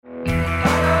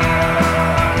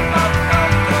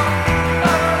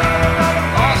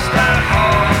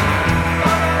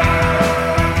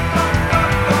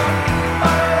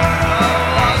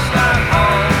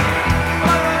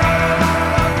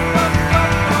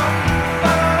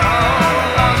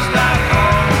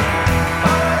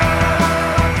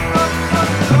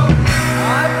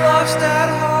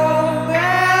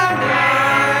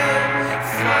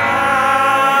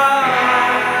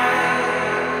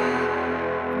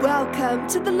Welcome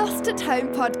to the Lost at Home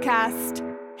podcast.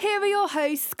 Here are your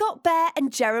hosts, Scott Bear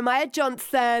and Jeremiah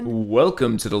Johnson.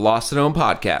 Welcome to the Lost at Home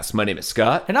podcast. My name is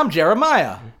Scott. And I'm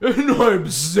Jeremiah. And I'm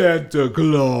Santa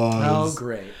Claus. Oh,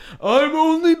 great. I'm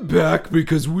only back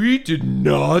because we did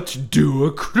not do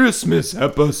a Christmas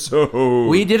episode.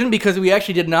 We didn't because we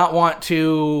actually did not want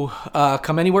to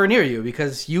come anywhere near you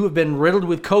because you have been riddled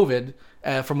with COVID,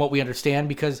 from what we understand,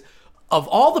 because of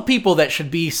all the people that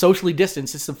should be socially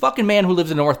distanced, it's the fucking man who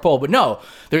lives in the North Pole. But no,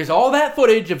 there's all that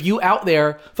footage of you out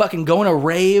there fucking going to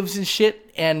raves and shit,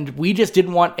 and we just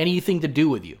didn't want anything to do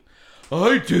with you.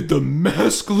 I did the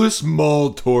maskless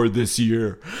mall tour this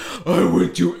year. I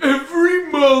went to every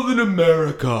mall in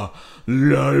America. A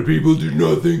lot of people did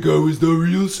not think I was the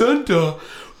real Santa,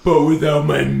 but without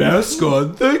my mask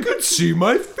on, they could see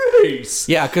my face.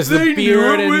 Yeah, because They the beard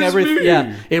knew it and was everything. me.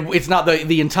 Yeah, it's not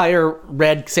the entire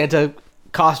red Santa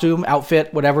costume,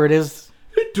 outfit, whatever it is.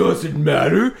 It doesn't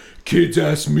matter. Kids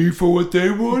asked me for what they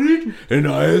wanted, and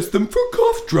I asked them for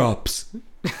cough drops.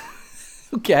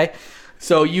 Okay,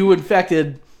 so you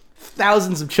infected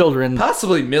thousands of children.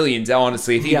 Possibly millions,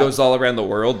 honestly. If he goes all around the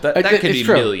world, that could It's be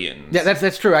true. millions. Yeah,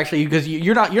 that's true actually, because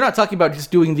you're not talking about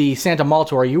just doing the Santa Mall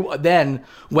tour. You then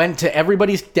went to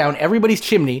everybody's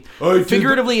chimney,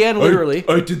 figuratively and literally.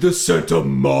 I did the Santa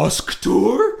Mosque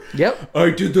tour. Yep.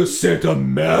 I did the Santa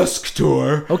Mask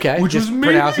tour. Okay, Which just was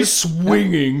mainly pronounce it.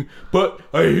 swinging, but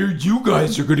I hear you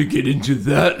guys are going to get into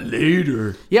that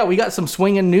later. Yeah, we got some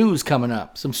swinging news coming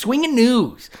up.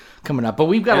 But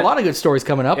we've got a lot of good stories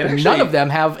coming up, and actually- none of them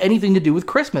have anything to do with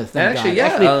Christmas. Thank Actually,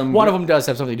 God. yeah, one of them does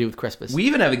have something to do with Christmas. We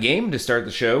even have a game to start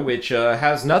the show, which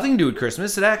has nothing to do with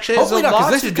Christmas. It actually has Hopefully a not, because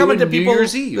lot this to is do coming with to New people.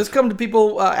 Year's Eve. This is coming to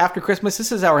people after Christmas.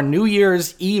 This is our New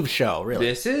Year's Eve show, really.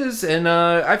 This is, and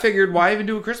I figured, why even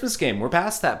do a Christmas game? We're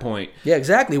past that point. Yeah,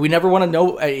 exactly. We never want to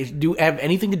know have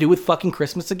anything to do with fucking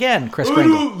Christmas again, Chris I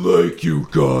Kringle. don't like you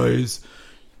guys.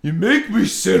 You make me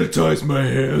sanitize my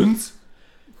hands.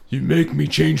 You make me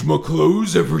change my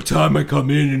clothes every time I come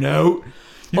in and out.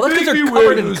 You Well, that's make 'cause me they're wear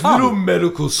covered in those cum. little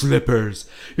medical slippers.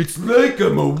 It's like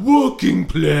I'm a walking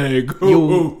plague. Ho,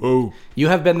 ho, ho. You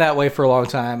have been that way for a long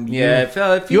time. Yeah, if you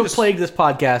you have just- plagued this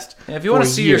podcast. If you want to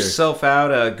for see years. yourself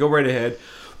out, go right ahead.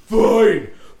 Fine,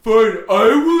 I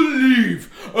will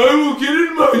leave. I will get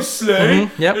in my sleigh,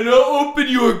 yep. and I'll open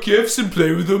your gifts and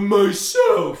play with them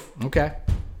myself. Okay.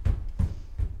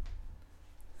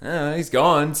 He's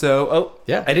gone, so...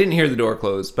 Yeah. I didn't hear the door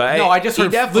close, but No, I just he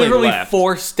heard definitely literally left.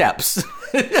 4 steps.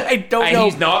 I don't And know.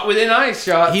 he's not within eye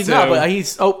shot. He's so- not, but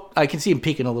he's... Oh, I can see him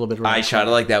peeking a little bit. Eye shot,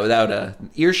 I like that. Without a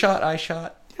ear shot, eye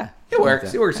shot. Yeah. It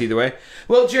works. It works either way.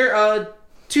 Well, Jer,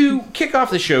 to kick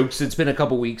off the show, because it's been a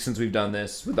couple weeks since we've done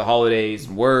this, with the holidays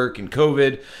and work and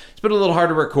COVID, it's been a little hard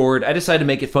to record. I decided to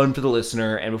make it fun for the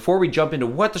listener. And before we jump into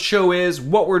what the show is,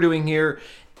 what we're doing here,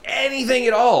 anything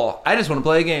at all, I just want to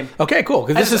play a game. Okay, cool.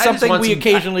 Because this is I just something want we some-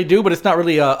 occasionally do, but it's not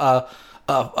really a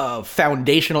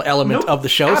foundational element Nope, of the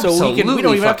show. So we absolutely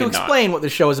don't even have to fucking not. explain what the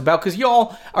show is about, because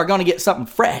y'all are going to get something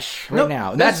fresh right Nope,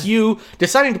 now. And that's you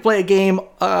deciding to play a game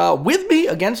with me,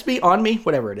 against me, on me,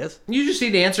 whatever it is. You just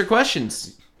need to answer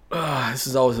questions. This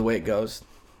is always the way it goes.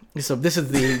 So this is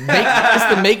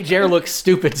the make Jer look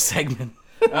stupid segment.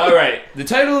 All right. The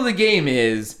title of the game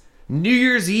is New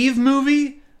Year's Eve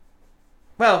movie.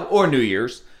 Well, or New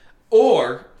Year's,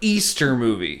 or Easter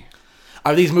movie.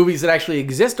 Are these movies that actually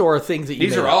exist, or are things that you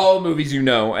These made are up? all movies you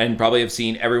know and probably have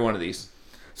seen every one of these.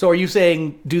 So are you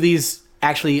saying, do these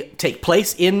actually take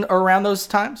place in or around those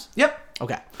times? Yep.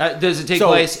 Okay. Does it take So,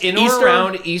 place in Easter or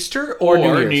around Easter or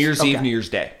New Year's Eve, Okay. New Year's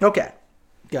Day? Okay.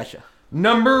 Gotcha.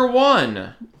 Number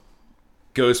 1,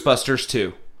 Ghostbusters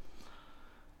 2.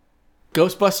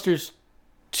 Ghostbusters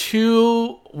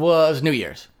 2 was New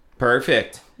Year's.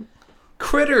 Perfect.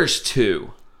 Critters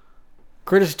 2.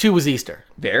 Critters 2 was Easter.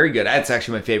 Very good. That's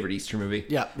actually my favorite Easter movie.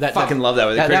 Yeah. Fucking love that.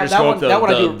 Where the critters go up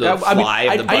the fly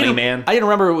of the bunny man. I didn't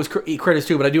remember it was Critters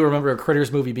 2, but I do remember a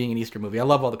Critters movie being an Easter movie. I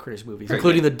love all the Critters movies,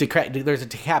 including there's a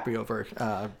DiCaprio version.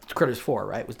 Critters 4,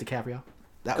 right? Was DiCaprio?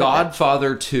 That was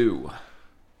Godfather 2.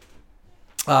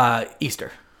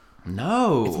 Easter.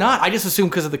 No. It's not. I just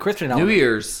assumed because of the Christian New element.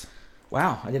 Year's.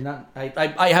 Wow, I did not.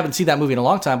 I haven't seen that movie in a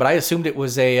long time, but I assumed it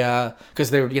was a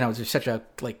because there's such a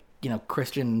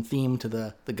Christian theme to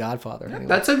the Godfather. Anyway.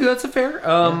 That's a fair.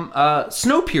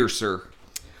 Snowpiercer.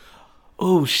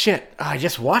 Oh shit! I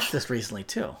just watched this recently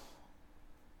too.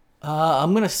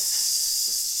 I'm gonna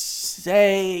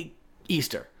say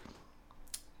Easter.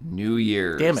 New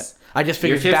Year's. Damn it! I just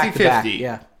figured You're back to back. 50-50.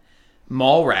 Yeah,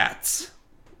 Mallrats.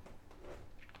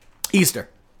 Easter.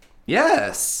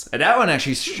 Yes, and that one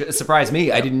actually surprised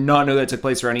me. I did not know that took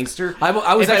place around Easter. I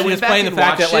was If actually went just back playing the and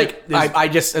fact that watched like it, I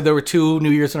just there were 2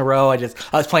 New Years in a row. I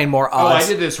was playing more odds. I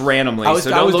did this randomly,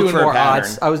 so I don't was look doing for more a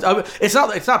pattern. odds. It's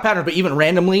not pattern, but even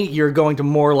randomly, you're going to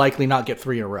more likely not get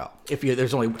 3 in a row if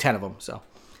there's only 10 of them. So,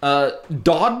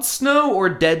 Dod Snow or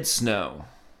Dead Snow?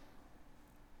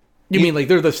 you mean like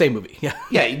they're the same movie? Yeah.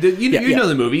 Yeah, you know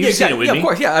the movie. You've seen it with yeah, me. of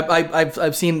course. Yeah,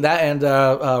 I've seen that and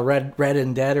Red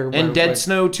and Dead or And Dead Red.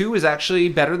 Snow 2 is actually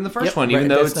better than the first Yep, one, even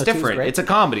Red though Dead it's Snow 2 is different. great. It's a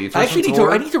comedy. The I first actually one's I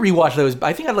horror. need to rewatch those.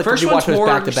 I think I'd like First to one's rewatch those horror,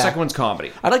 back to back. second one's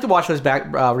comedy. I'd like to watch those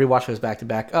rewatch those back to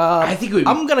back. I think it would be-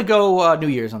 I'm gonna go New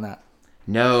Year's on that.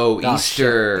 No, Oh,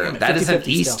 Easter. shit. Damn it, That is an 50-50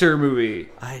 Easter still. movie.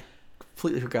 I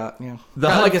completely forgot. Yeah, The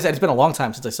like I said, it's been a long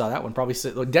time since I saw that one. Probably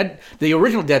the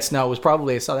original Dead Snow was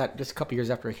probably I saw that just a couple years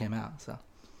after it came out. So.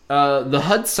 The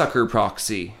Hudsucker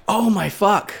Proxy. Oh my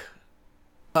fuck.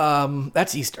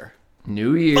 That's Easter.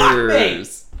 New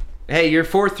Year's. Hey, you're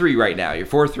 4-3 right now. You're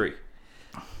 4-3.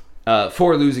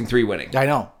 4 losing, 3 winning. I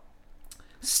know.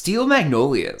 Steel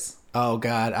Magnolias. Oh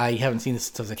god, I haven't seen this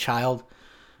since I was a child.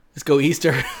 Let's go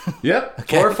Easter. Yep.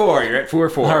 Okay. 4-4. You're at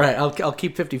 4-4. All right, I'll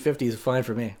keep 50-50 is fine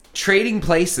for me. Trading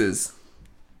Places.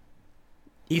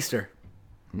 Easter.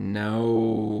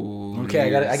 No.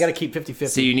 Okay, I got to keep 50-50.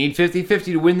 So you need 50-50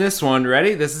 to win this one.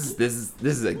 Ready? This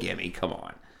is a gimme. Come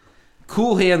on.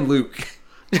 Cool Hand Luke.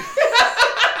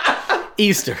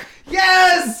 Easter.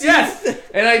 Yes! Yes!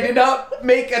 And I did not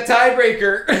make a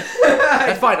tiebreaker.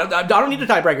 That's fine. I don't need a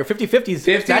tiebreaker. 50-50 is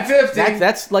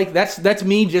 50-50. That's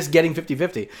me just getting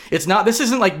 50-50. It's not. This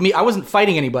isn't like me. I wasn't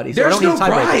fighting anybody. So There's I don't no need a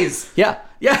tiebreaker. prize. Yeah,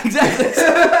 exactly.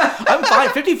 I'm fine.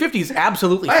 50-50 is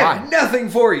absolutely I fine. have nothing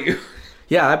for you.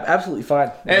 Yeah, I'm absolutely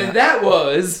fine. And that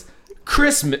was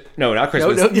Christmas. No, not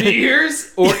Christmas. No. New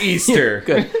Year's or Easter.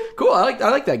 Good. Cool. I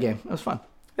like that game. That was fun.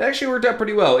 It actually worked out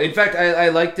pretty well. In fact, I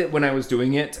liked it when I was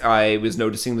doing it. I was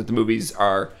noticing that the movies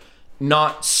are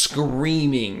not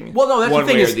screaming. Well, no, that's one the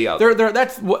thing way is or the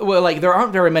other. like there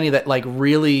aren't very many that like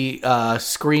really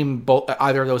scream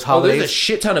either of those holidays. There's a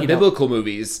shit ton of biblical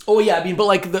movies. Oh yeah, I mean, but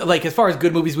like as far as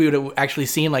good movies we would have actually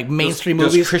seen, like mainstream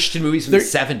Those movies, Christian movies from the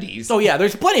 70s. Oh yeah,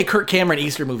 there's plenty of Kirk Cameron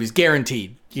Easter movies,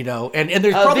 guaranteed. You know, and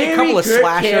there's probably a couple of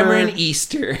slasher. Cameron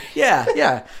Easter.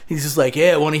 Yeah. He's just like,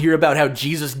 hey, I want to hear about how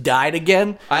Jesus died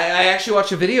again. I actually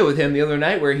watched a video with him the other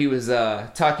night where he was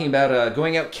talking about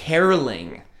going out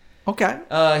caroling. Okay.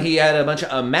 He had a bunch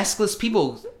of maskless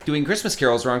people doing Christmas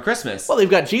carols around Christmas. Well, they've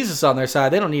got Jesus on their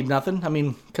side. They don't need nothing. I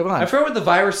mean, come on. I forgot what the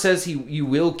virus says you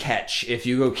will catch if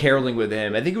you go caroling with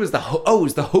him. I think it was the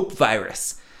hope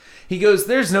virus. He goes,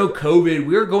 there's no COVID.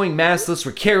 We're going maskless.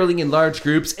 We're caroling in large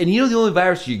groups. And you know the only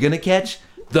virus you're going to catch?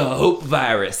 The hope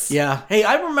virus. Yeah. Hey,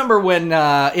 I remember when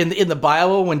in the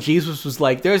Bible when Jesus was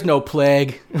like, "There's no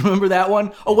plague." Remember that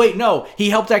one? Oh wait, no. He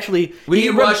helped actually. We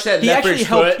can watch that leper's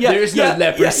foot. There's no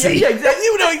leprosy. Yeah, exactly.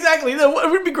 You know exactly.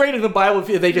 It would be great in the Bible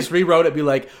if they just rewrote it, be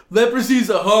like, "Leprosy's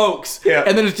a hoax,"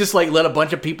 and then it's just like let a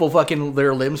bunch of people fucking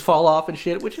their limbs fall off and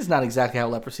shit, which is not exactly how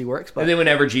leprosy works. But and then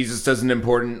whenever Jesus does an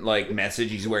important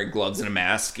message, he's wearing gloves and a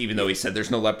mask, even though he said there's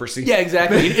no leprosy. Yeah,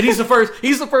 exactly. And he's the first.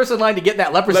 He's the first in line to get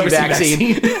that leprosy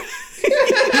vaccine.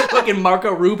 Fucking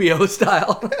Marco Rubio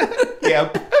style.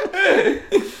 Yep.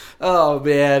 Oh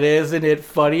man, isn't it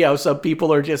funny how some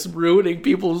people are just ruining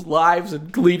people's lives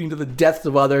and leading to the deaths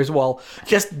of others while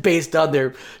just based on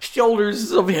their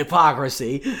shoulders of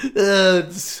hypocrisy.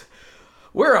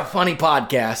 We're a funny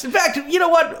podcast. In fact, you know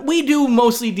what? We do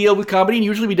mostly deal with comedy, and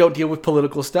usually we don't deal with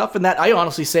political stuff. And that, I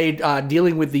honestly say,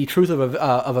 dealing with the truth of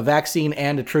a vaccine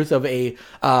and the truth of a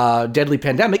deadly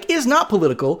pandemic is not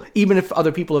political, even if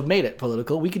other people have made it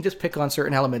political. We can just pick on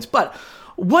certain elements. But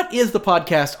what is the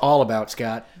podcast all about,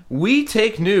 Scott? We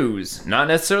take news, not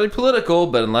necessarily political,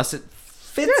 but unless it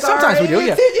fits. Yeah, sometimes we do.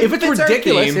 Yeah, if it's fits our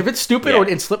ridiculous, theme. if it's stupid, or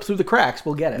it slips through the cracks,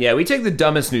 we'll get it. Yeah, we take the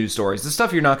dumbest news stories, the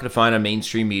stuff you're not going to find on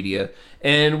mainstream media,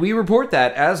 and we report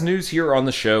that as news here on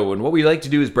the show. And what we like to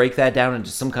do is break that down into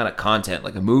some kind of content,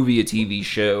 like a movie, a TV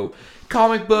show,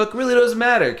 comic book. Really doesn't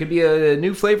matter. It could be a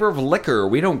new flavor of liquor.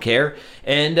 We don't care.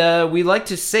 And we like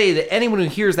to say that anyone who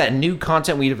hears that new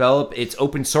content we develop, it's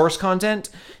open source content.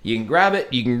 You can grab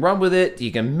it, you can run with it,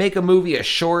 you can make a movie, a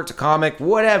short, a comic,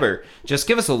 whatever. Just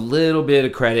give us a little bit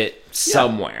of credit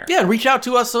somewhere. Yeah, and reach out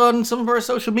to us on some of our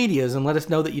social medias and let us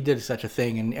know that you did such a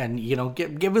thing, and you know,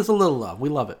 give us a little love. We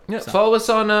love it. Yeah, follow us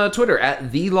on Twitter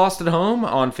at The Lost at Home,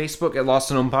 on Facebook at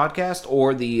Lost at Home Podcast,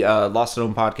 or the Lost at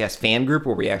Home Podcast fan group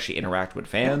where we actually interact with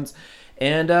fans.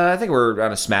 And I think we're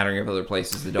on a smattering of other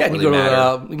places that don't really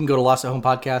matter. You can go to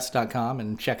lostathomepodcast.com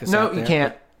and check us out there. No, you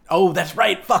can't. Oh, that's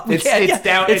right. Fuck, we It's can't.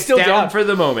 down. It's still down for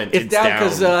the moment. It's down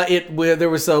because there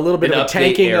was a little bit An of a update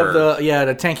tanking error.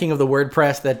 the tanking of the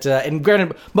WordPress that and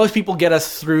granted most people get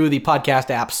us through the podcast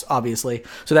apps obviously,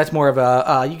 so that's more of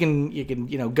a you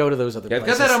can go to those other I've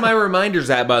places. got that on my reminders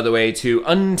app, by the way, to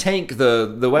untank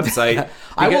the website.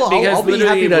 I'll be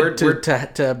happy we're-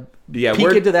 to Yeah, peek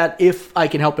we're- into that if I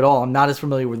can help at all. I'm not as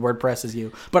familiar with WordPress as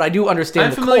you, but I do understand. I'm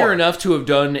the familiar core. enough to have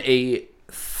done a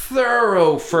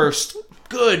thorough first,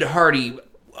 good, hearty,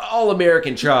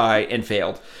 all-American try and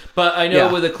failed. But I know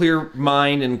Yeah. with a clear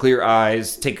mind and clear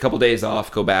eyes, take a couple days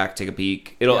off, go back, take a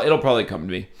peek. It'll probably come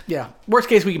to me. Yeah. Worst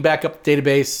case, we can back up the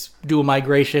database, do a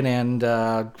migration, and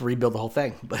rebuild the whole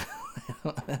thing. But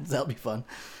that'll be fun.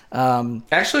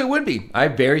 Actually, it would be. I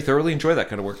very thoroughly enjoy that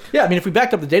kind of work. Yeah, I mean, if we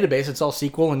backed up the database, it's all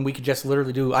SQL, and we could just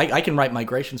literally do... I can write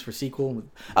migrations for SQL.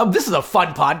 This is a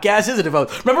fun podcast, isn't it?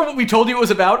 Remember what we told you it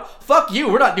was about? Fuck you,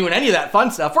 we're not doing any of that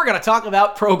fun stuff. We're going to talk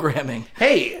about programming.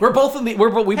 Hey. we both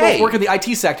work in the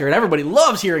IT sector, and everybody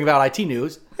loves hearing about IT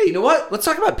news. Hey, you know what? Let's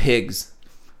talk about pigs.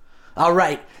 All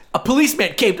right. A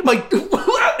policeman came to my...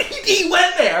 He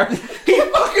went there. He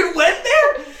fucking went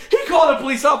there. He called a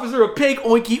police officer a pig.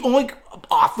 Oinky oink.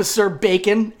 Officer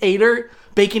Baconator,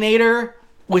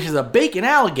 which is a bacon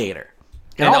alligator.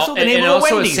 And also the name of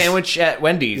also Wendy's. a sandwich at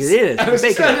Wendy's. It is. I was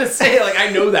Bacon. trying to say,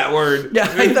 I know that word. Yeah,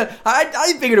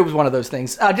 I figured it was one of those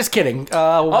things. Just kidding.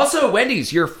 Also,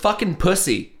 Wendy's, you're fucking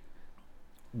pussy.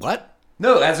 What?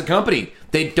 No, as a company,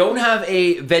 they don't have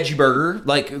a veggie burger,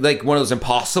 like one of those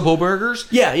Impossible burgers.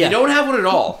 Yeah. They don't have one at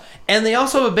all. And they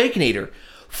also have a Baconator.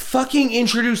 Fucking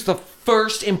introduce the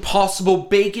first Impossible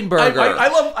Bacon Burger. I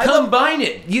love Combine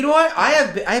it. You know what? I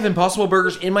have Impossible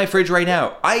Burgers in my fridge right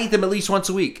now. I eat them at least once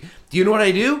a week. Do you know what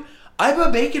I do? I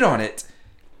put bacon on it.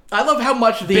 I love how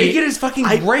much the Bacon is fucking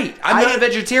great. I'm not a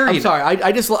vegetarian. I'm sorry.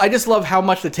 I just love how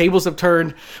much the tables have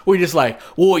turned. We're just like,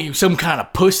 whoa, you some kind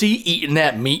of pussy eating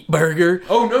that meat burger?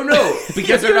 Oh, no.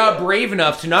 Because they're not brave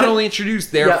enough to not only introduce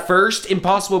their first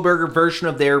Impossible Burger version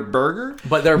of their burger,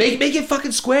 but they're make it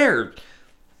fucking square.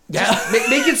 Yeah.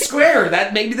 Make it square.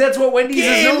 Maybe that's what Wendy's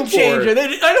is known changer. for.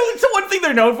 I know it's the one thing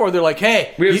they're known for. They're like,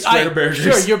 hey, We have square burgers.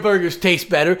 Sure, your burgers taste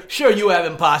better. Sure, you have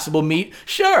Impossible meat.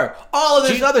 Sure, all of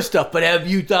this other stuff. But have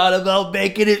you thought about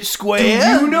making it square?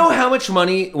 Do you know how much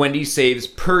money Wendy's saves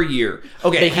per year?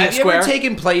 Okay, Making have it you ever square?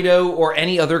 taken Play-Doh or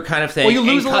any other kind of thing Well, you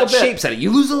lose and a cut little bit. shapes at it?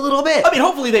 You lose a little bit. I mean,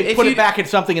 hopefully they If put you- it back in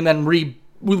something and then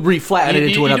reflatten it into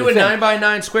you another do a thing.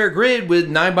 9x9 square grid with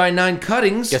 9x9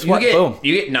 cuttings. Guess you what? Get, Boom.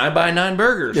 You get 9x9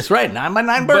 burgers. That's right,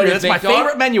 9x9 But burger. if That's they my don't-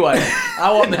 favorite menu item.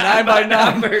 I want the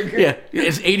 9x9 burger. Yeah,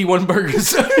 it's 81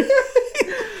 burgers.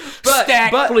 But-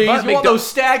 Stacked, but- please. but you want McDo- those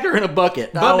stacked or in a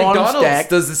bucket? But I want 'em McDonald's stacked.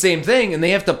 does the same thing, and they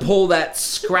have to pull that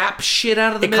scrap shit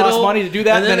out of the It middle. costs money to do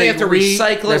that, and then they have to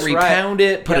recycle it, that's right. repound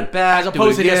it, put Yep. it back, as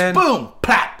opposed do to it again. just boom,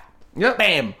 plap, Yep.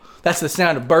 bam. That's the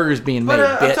sound of burgers being made,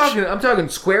 But bitch. I'm talking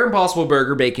square Impossible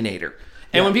Burger Baconator.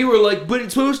 And when people are like, but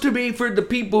it's supposed to be for the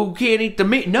people who can't eat the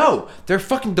meat. No, they're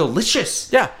fucking delicious.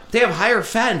 Yeah. They have higher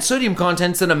fat and sodium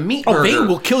contents than a meat Oh, burger. they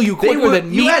will kill you quicker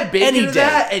than You meat add bacon any to day.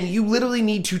 that, and you literally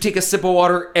need to take a sip of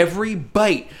water every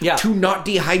bite Yeah. to not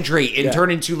dehydrate and Yeah.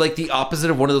 turn into like the opposite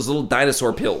of one of those little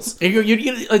dinosaur pills. Like the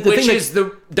Which thing that, is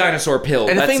the dinosaur pill.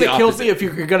 and the That's thing that kills opposite. me if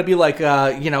you're going to be like,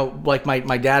 like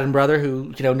my dad and brother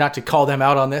who, not to call them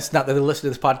out on this, not that they listen to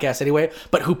this podcast anyway,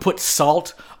 but who put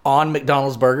salt on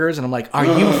McDonald's burgers, and I'm like, are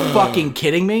you fucking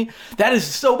kidding me? That is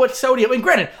so much sodium. I mean,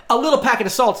 granted, a little packet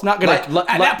of salt's not going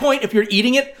to, at that point, if you're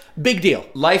eating it, big deal.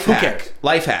 Life Who hack. cares?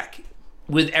 Life hack.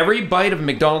 With every bite of a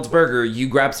McDonald's burger, you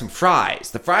grab some fries.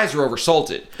 The fries are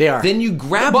oversalted. They are. Then you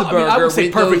grab Well, the I mean, burger I would say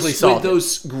with, perfectly those, salted. with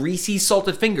those greasy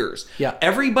salted fingers. Yeah.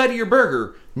 Every bite of your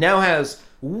burger now has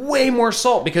way more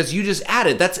salt because you just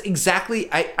added. That's exactly.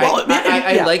 I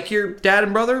yeah. like your dad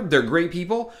and brother. They're great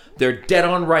people. They're dead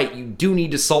on right. You do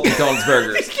need to salt McDonald's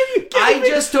burgers. I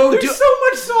just don't There's do. so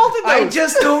much salt in those. I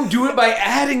just don't do it by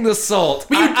adding the salt.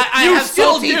 But you I have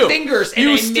still salty do. fingers, and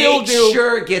You I still make do.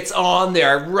 sure it gets on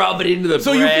there. I rub it into the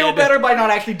So bread. you feel better by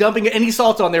not actually dumping any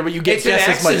salt on there, but you get It's an just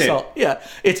as much accident. salt. Yeah,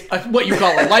 it's what you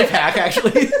call a life hack,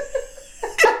 actually.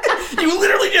 You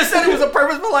literally just said it was a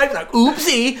purposeful life hack.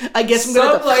 Oopsie, I guess I'm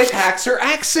Some gonna. life hacks are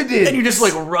accidents. And you're just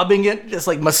like rubbing it, just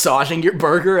like massaging your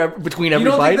burger between every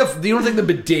You don't, bite. you don't think the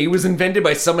bidet was invented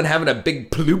by someone having a big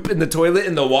ploop in the toilet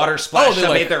and the water splashed they're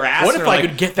up like, at their ass? what and if they're I like,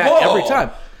 could get that "Whoa." every time?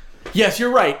 Yes,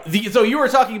 you're right. So you were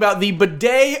talking about the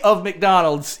bidet of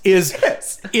McDonald's is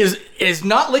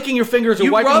not licking your fingers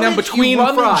or wiping them between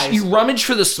fries. You rummage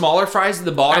for the smaller fries at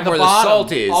the bottom At the where bottom, the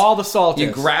salt is. all the salt You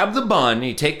is. grab the bun,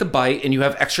 you take the bite, and you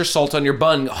have extra salt on your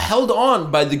bun held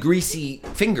on by the greasy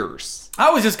fingers.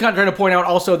 I was just kind of trying to point out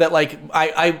also that, like,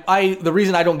 the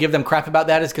reason I don't give them crap about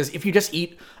that is because if you just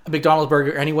eat a McDonald's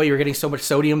burger anyway, you're getting so much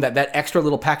sodium that extra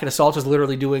little packet of salt is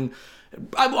literally doing,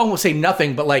 I won't say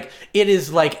nothing, but, like, it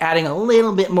is, like, adding a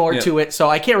little bit more to it. So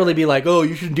I can't really be like, oh,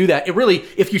 you shouldn't do that. It really,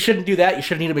 if you shouldn't do that, you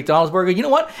shouldn't eat a McDonald's burger. You know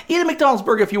what? Eat a McDonald's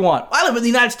burger if you want. I live in the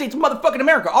United States of motherfucking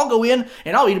America. I'll go in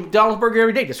and I'll eat a McDonald's burger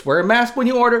every day. Just wear a mask when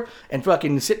you order and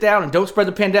fucking sit down and don't spread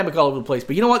the pandemic all over the place.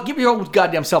 But you know what? Give your own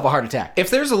goddamn self a heart attack. If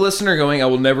there's a listener going, I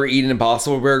will never eat an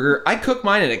Impossible Burger, I cook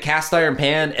mine in a cast iron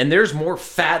pan, and there's more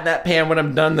fat in that pan when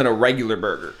I'm done than a regular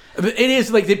burger. It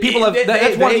is like the people have.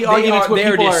 That's one of the arguments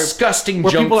where people are disgusting.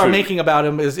 Where junk people are food. making about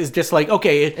them is just like,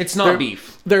 okay, it's not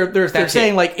beef. They're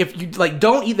saying like, if you like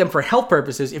don't eat them for health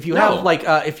purposes. If you have like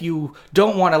if you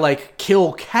don't want to like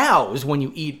kill cows when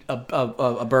you eat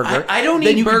a burger, I don't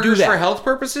eat burgers for health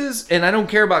purposes, and I don't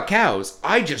care about cows.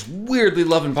 I just weirdly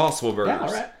love Impossible Burgers. Yeah,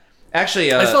 all right.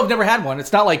 Actually, I still have never had one.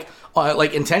 It's not like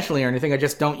intentionally or anything. I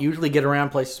just don't usually get around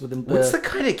places with them. What's the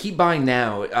kind I keep buying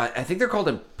now? I think they're called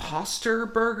Imposter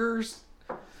Burgers.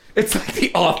 It's like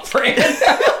the off-brand.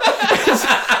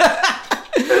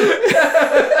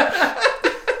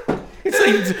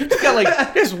 It's got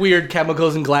like there's weird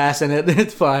chemicals and glass in it.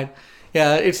 It's fine.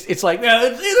 Yeah, it's like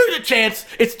there's a chance.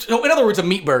 So in other words, a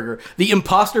meat burger. The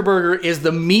Imposter Burger is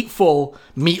the meatful,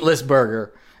 meatless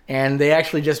burger. And they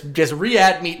actually just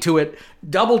re-add meat to it,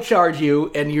 double charge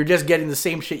you, and you're just getting the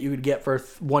same shit you would get for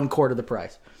 1/4 the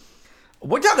price.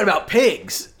 We're talking about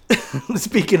pigs.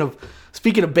 Speaking of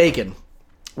bacon,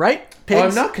 right? Pigs. Oh,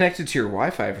 I'm not connected to your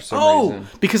Wi-Fi for some reason.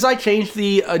 Because I changed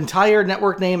the entire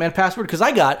network name and password because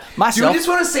I got myself. Do you just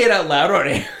want to say it out loud on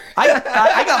air?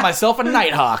 I got myself a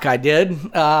Nighthawk. I did.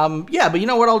 Yeah, but you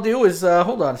know what I'll do is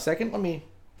hold on a second.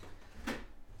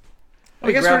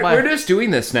 I guess we're just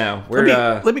doing this now.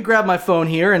 Let me grab my phone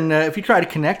here, and if you try to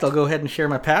connect, I'll go ahead and share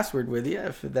my password with you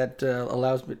if that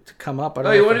allows me to come up.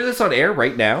 You want to do this on air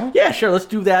right now? Yeah, sure. Let's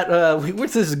do that.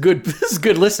 This is good. This is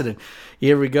good listening.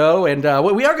 Here we go, and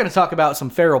we are going to talk about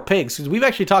some feral pigs because we've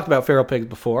actually talked about feral pigs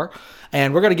before,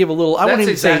 and we're going to give a little. That's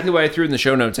exactly what I threw in the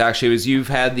show notes. Actually, was you've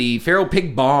had the feral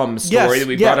pig bomb story that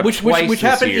we brought up twice which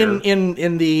this happened year.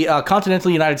 in the continental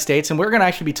United States, and we're going to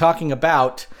actually be talking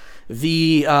about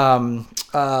the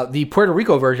Puerto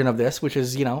Rico version of this, which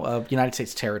is United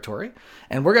States territory,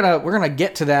 and we're gonna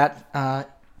get to that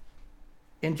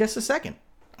in just a second.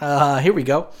 Here we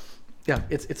go. Yeah,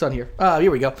 it's on here.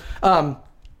 Here we go.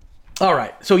 All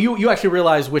right. So you actually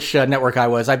realize which network I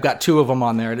was. I've got two of them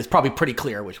on there, and it's probably pretty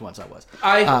clear which ones I was.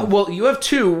 Well, you have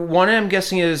two. One I'm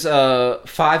guessing is 5,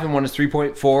 and one is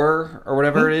 3.4 or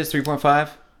whatever it is,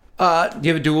 3.5. Do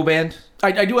you have a dual band?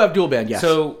 I do have dual band, yes.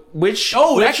 So which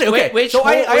icon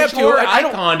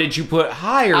did you put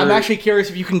higher? I'm actually curious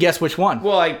if you can guess which one.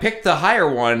 Well, I picked the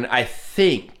higher one, I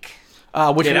think.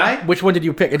 Which one did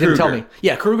you pick? It didn't tell me.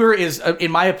 Yeah, Kruger is,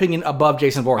 in my opinion, above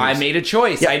Jason Voorhees. I made a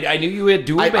choice. Yep. I knew you had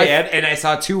dual band, and I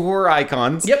saw two horror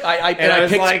icons. Yep, I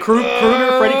picked like, Kruger.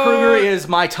 Freddy Krueger is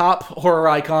my top horror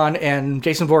icon, and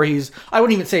Jason Voorhees, I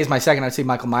wouldn't even say is my second. I'd say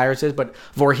Michael Myers is, but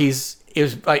Voorhees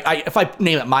is, if I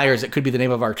name it Myers, it could be the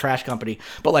name of our trash company.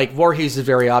 But like Voorhees is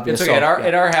very obvious. It's okay.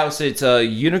 At our house, it's a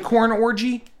unicorn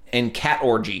orgy and cat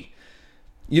orgy.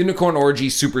 Unicorn orgy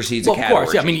supersedes a cat orgy. Of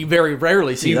course, yeah. I mean, you very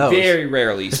rarely see those. Very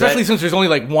rarely. Especially since there's only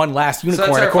like one last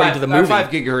unicorn according to the movie. 5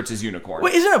 gigahertz is unicorn.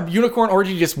 Wait, isn't a unicorn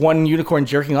orgy just one unicorn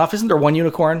jerking off? Isn't there one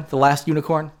unicorn, the last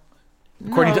unicorn?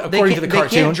 According to the cartoon. They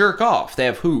can't jerk off. They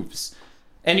have hooves.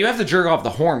 And you have to jerk off the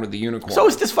horn with the unicorn. So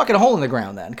it's just fucking a hole in the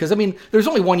ground then. Because, I mean, there's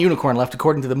only one unicorn left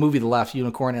according to the movie The Last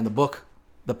Unicorn and the book,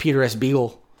 the Peter S.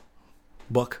 Beale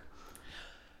book.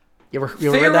 You ever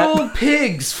read that? Feral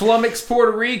pigs flummox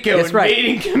Puerto Rico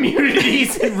invading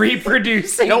communities and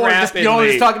reproducing rapidly. You don't want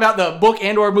to just talk about the book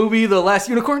and or movie The Last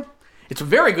Unicorn? It's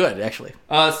very good, actually.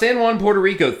 San Juan, Puerto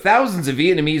Rico. Thousands of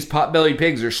Vietnamese pot-bellied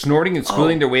pigs are snorting and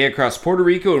schooling their way across Puerto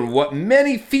Rico in what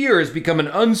many fear has become an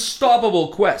unstoppable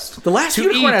quest. The Last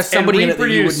Unicorn has somebody in it that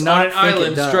you would not on an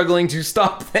island struggling to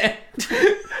stop them.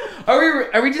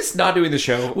 Are we just not doing the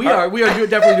show? We are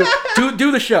definitely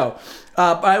do the show.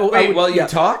 You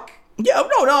talk? Yeah,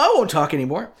 no, I won't talk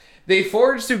anymore. They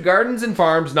forage through gardens and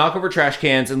farms, knock over trash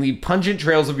cans, and leave pungent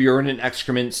trails of urine and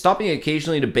excrement, stopping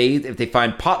occasionally to bathe if they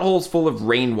find potholes full of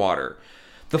rainwater.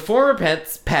 The former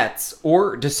pets,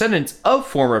 or descendants of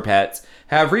former pets,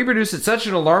 have reproduced at such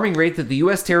an alarming rate that the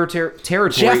U.S. territory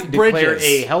declared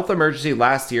a health emergency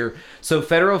last year so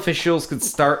federal officials could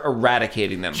start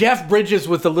eradicating them. Jeff Bridges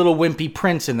was the little wimpy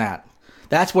prince in that.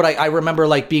 That's what I remember,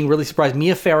 like, being really surprised.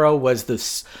 Mia Farrow was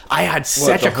this... I had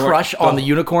such a crush on the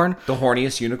unicorn. The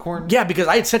horniest unicorn? Yeah, because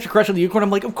I had such a crush on the unicorn. I'm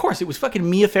like, of course, it was fucking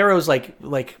Mia Farrow's, like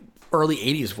early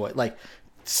 80s voice. Like,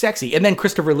 sexy. And then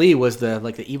Christopher Lee was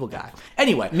the evil guy.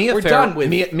 Anyway, we're done with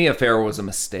Mia Farrow was a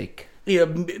mistake. Yeah,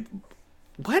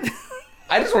 what?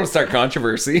 I just want to start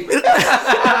controversy.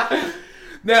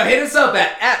 Now hit us up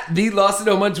at the Lost at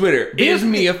Home on Twitter. Is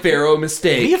Mia Farrow a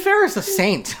mistake? Mia Farrow's a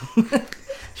saint.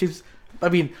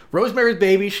 Rosemary's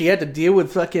Baby, she had to deal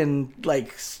with fucking,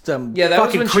 some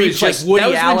fucking creeps like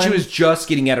Woody Allen. When she was just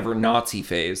getting out of her Nazi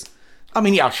phase.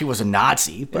 She was a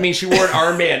Nazi. But... she wore an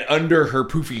armband under her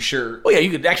poofy shirt. Oh, yeah, you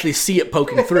could actually see it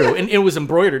poking through. And it was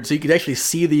embroidered, so you could actually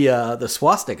see the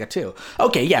swastika, too.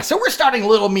 Okay, yeah, so we're starting a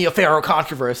little Mia Farrow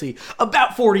controversy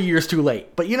about 40 years too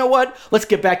late. But you know what? Let's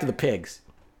get back to the pigs.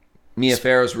 Mia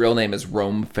Farrow's real name is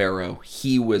Rome Farrow.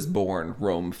 He was born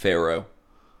Rome Farrow.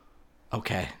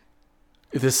 Okay.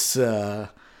 This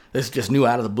is just new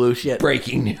out of the blue shit.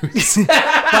 Breaking news.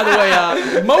 By the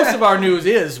way, most of our news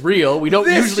is real. We don't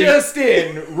usually... just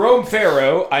in. Rome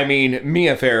Farrow,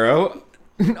 Mia Farrow.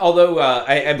 Although,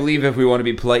 I believe if we want to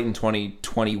be polite in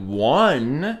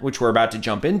 2021, which we're about to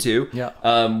jump into,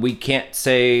 we can't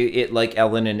say it like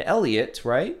Ellen and Elliot,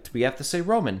 right? We have to say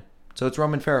Roman. So it's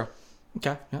Roman Farrow.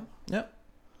 Okay, yeah.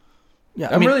 Yeah,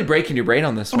 I'm really breaking your brain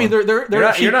on this one. You're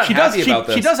not happy about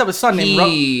this. She does have a son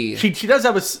named She does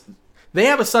have they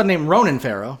have a son named Ronan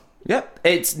Farrow. Yep.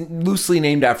 It's loosely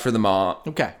named after the mom.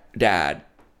 Okay. Dad.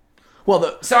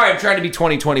 Well, sorry, I'm trying to be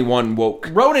 2021 woke.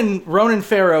 Ronan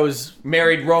Farrow's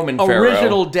married Roman Farrow.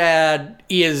 Original dad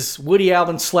is Woody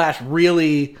Allen /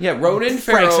 really Ronan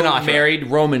Frank Farrow Sinatra. Married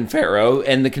Roman Farrow,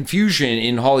 and the confusion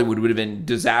in Hollywood would have been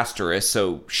disastrous.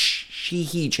 So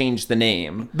he changed the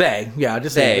name. They.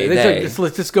 Let's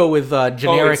just go with generic.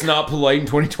 Oh, it's not polite in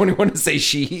 2021 to say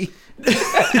she.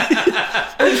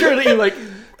 I'm sure that you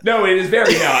No, it is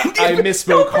very not. I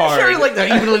misspoke hard. Sure, even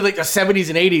the 70s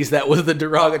and 80s, that was the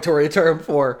derogatory term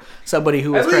for somebody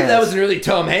who was trans. I believe trans. that was an early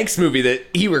Tom Hanks movie that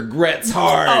he regrets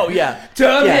hard. Oh, yeah.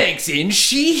 Tom Hanks in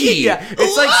She. Yeah.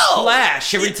 It's like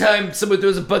Splash. Every time someone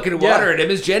throws a bucket of water at him,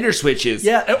 his gender switches.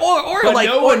 Yeah, but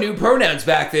no one knew pronouns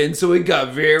back then, so it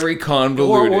got very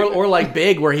convoluted. Or like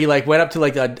Big, where he went up to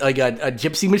a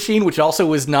gypsy machine, which also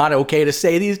was not okay to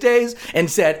say these days,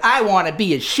 and said, "I want to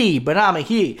be a she, but I'm a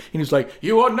he." And he was like,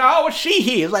 "You are now a she."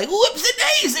 He is like,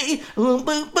 whoopsie daisy, boom,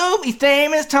 boom, boom. His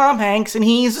name is Tom Hanks, and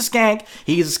he's a skank.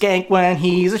 He's a skank when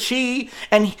he's a she,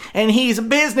 and he's a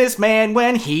businessman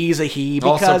when he's a he.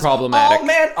 Because also problematic. All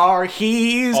men are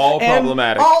he's. All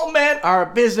problematic. All men are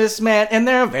businessmen, and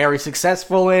they're very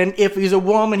successful. And if he's a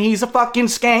woman, he's a fucking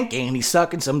skank, and he's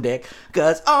sucking some dick.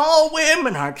 Because all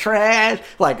women are trash.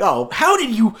 How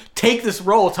did you take this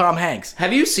role, Tom Hanks?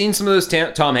 Have you seen some of those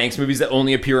Tom Hanks movies that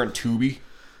only appear on Tubi?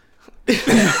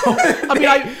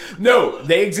 No,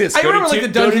 they exist. I remember the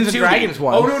Dungeons and Dragons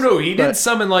one. Oh no, he did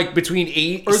some in between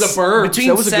 8 or the Burbs.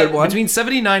 That was a good one. Between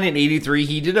 79 and 83,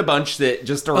 he did a bunch that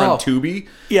just are on Tubi.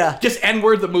 Yeah, just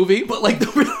N-word the movie, but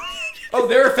Oh,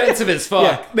 they're offensive as fuck.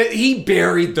 Yeah. But he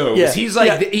buried those. Yeah. He's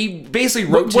he basically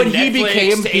wrote to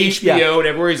Netflix, to HBO, and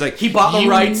everywhere. He's like, he bought the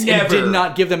rights and did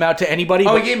not give them out to anybody.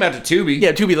 Oh, he gave them out to Tubi.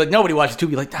 Yeah, Tubi. Nobody watches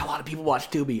Tubi. A lot of people watch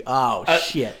Tubi. Oh,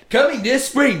 shit. Coming this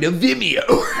spring to Vimeo.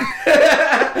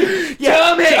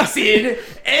 Tom Hanks in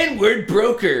N-word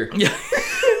broker. Yeah.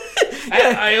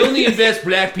 I only invest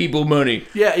black people money.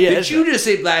 Yeah. Did you just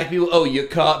say black people? Oh, you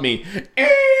caught me.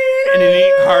 And it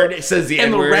ain't hard. It says the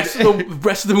N-word. And the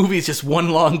rest of the movie is just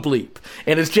one long bleep.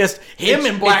 And it's just him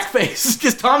in blackface.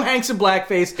 Just Tom Hanks in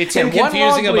blackface. It's him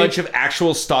confusing a bunch of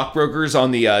actual stockbrokers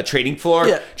on the trading floor.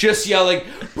 Yeah. Just yelling,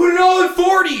 put it all in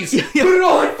 40s. Yeah. Put it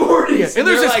all in 40s. Yeah. And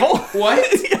there's this whole...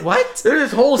 What? What?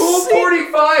 There's this whole... Gold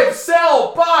 45.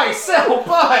 Sell. Buy. Sell.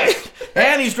 Buy.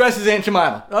 And he's dressed as Aunt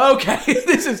Jemima. Okay.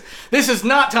 This is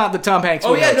not the Tom Hanks.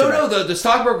 Oh, yeah. No. The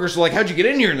stockbrokers are like, how'd you get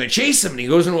in here? And they chase him. And he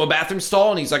goes into a bathroom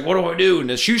stall. And he's like, what do I do? And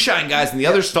the shoe shine guy's in the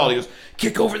other stall. He goes,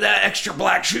 kick over that extra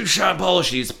black shoe shine polish.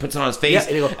 He puts it on his face. Yeah,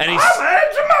 and he goes, and he's, I'm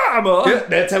Aunt Jemima. Yeah,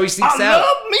 that's how he sneaks out. I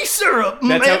love me syrup,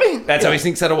 That's how he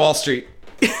sneaks out of Wall Street.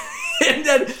 And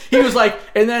then he was like,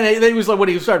 he was like, when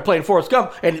he started playing Forrest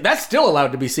Gump, and that's still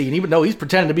allowed to be seen, even though he's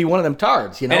pretending to be one of them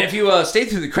tards, you know? And if you stay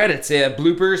through the credits, they have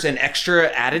bloopers and extra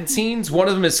added scenes. One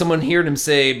of them is someone hearing him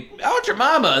say, "How's your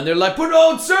mama?" And they're like, "Put it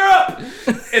on syrup!"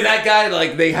 And that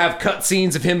guy, they have cut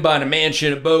scenes of him buying a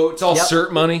mansion, a boat. It's all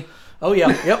syrup money. Oh, yeah.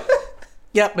 Yep.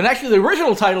 Yep, and actually the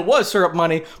original title was Syrup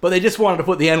Money, but they just wanted to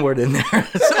put the N-word in there.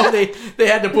 So they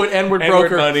had to put N-word broker.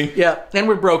 N-word money. Yeah,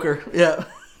 N-word broker, yeah.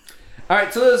 All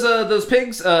right, so those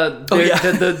pigs,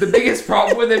 the biggest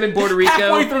problem with them in Puerto Rico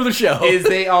Halfway through the show is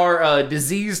they are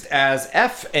diseased as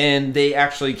F, and they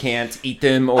actually can't eat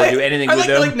them or do anything with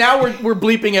them. Like now we're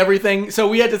bleeping everything, so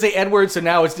we had to say N-word, so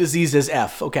now it's diseased as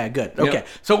F. Okay, good. Okay, Yep.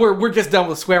 so we're just done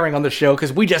with swearing on the show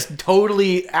because we just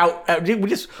totally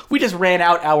we just ran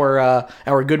out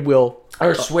our goodwill.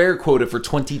 Our swear quota for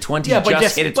 2020 hit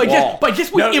its wall.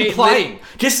 Just implying,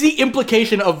 just the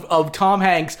implication of Tom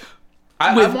Hanks.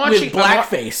 With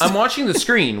blackface. I'm watching the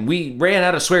screen. We ran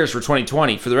out of swears for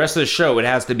 2020. For the rest of the show, it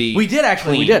has to be. We did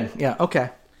actually. clean. We did. Yeah.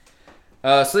 Okay.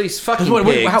 So these fucking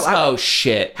pigs. Oh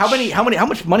shit. How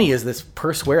much money is this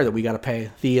per swear that we got to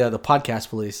pay the podcast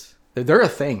police? They're a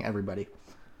thing, everybody.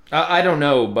 I don't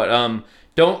know, but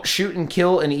don't shoot and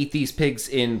kill and eat these pigs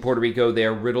in Puerto Rico. They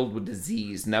are riddled with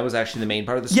disease, and that was actually the main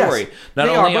part of the story. Yes, Not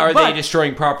only are they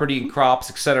destroying property and crops,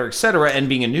 et cetera, and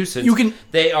being a nuisance,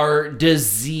 they are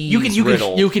disease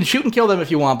riddled. You can shoot and kill them if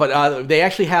you want, but they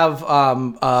actually have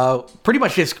pretty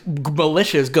much just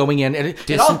militias going in,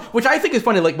 which I think is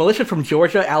funny. Like militias from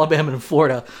Georgia, Alabama, and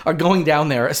Florida are going down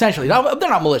there. Essentially, they're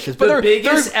not militias, but they're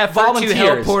biggest they're effort volunteers. to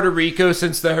help Puerto Rico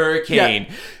since the hurricane.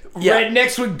 Yeah.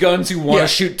 Rednecks with guns who want to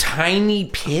shoot tiny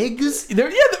pigs?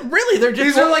 They're just...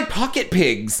 These are like pocket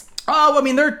pigs. Oh, I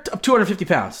mean, they're 250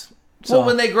 pounds. So. Well,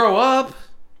 when they grow up...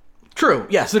 True.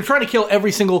 Yeah. So they're trying to kill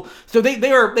every single. So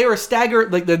they are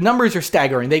staggered. Like the numbers are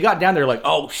staggering. They got down there like,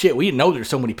 oh shit, we didn't know there's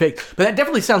so many pigs. But that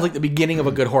definitely sounds like the beginning of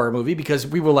a good horror movie because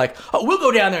we were like, oh, we'll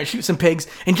go down there and shoot some pigs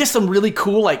and just some really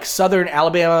cool like Southern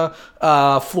Alabama,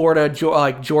 Florida,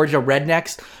 Georgia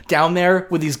rednecks down there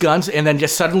with these guns, and then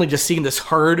just suddenly just seeing this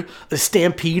herd, the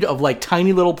stampede of like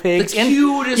tiny little pigs, the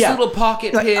cutest little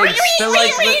pocket pigs.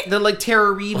 They're like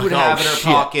Tara Reid would have in her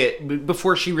pocket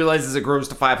before she realizes it grows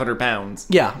to 500 pounds.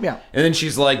 Yeah, yeah. And then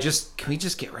she's like, can we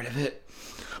just get rid of it?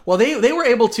 Well, they were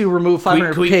able to remove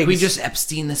 500 pigs. Can we just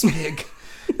Epstein this pig?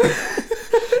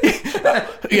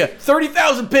 Yeah,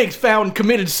 30,000 pigs found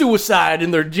committed suicide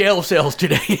in their jail cells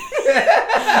today.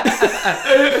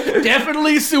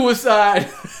 Definitely suicide.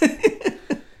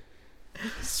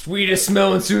 Sweetest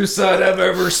smelling suicide I've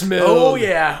ever smelled. Oh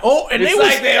yeah. Oh, and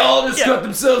they all just cut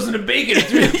themselves in a bacon and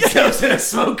threw themselves in a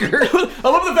smoker. I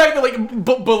love the fact that like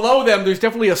below them, there's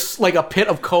definitely a pit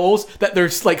of coals that they're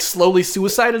like slowly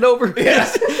suicided over.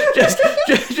 Yeah.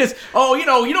 just oh you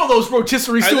know those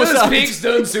rotisserie suicides. Those pigs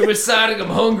done suiciding. I'm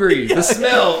hungry. The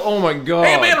smell. Oh my god.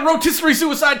 Hey man, a rotisserie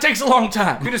suicide takes a long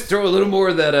time. You just throw a little more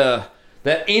of that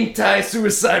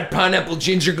anti-suicide pineapple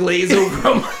ginger glaze over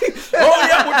them. Oh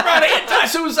yeah, we're trying to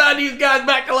anti-suicide these guys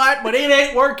back to life, but it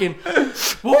ain't working.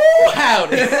 Woo,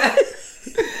 howdy.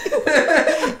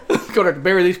 Gonna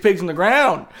bury these pigs in the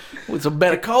ground with some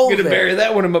better coal. Gonna bury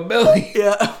that one in my belly.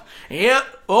 Yeah. Yep.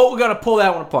 Oh, we gotta pull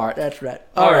that one apart. That's right.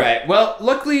 All right. Well,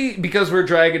 luckily, because we're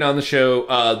dragging on the show,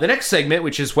 the next segment,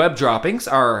 which is web droppings,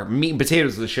 our meat and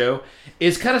potatoes of the show,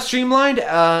 is kind of streamlined.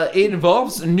 It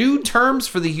involves new terms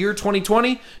for the year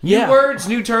 2020. New words,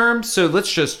 new terms. So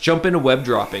let's just jump into web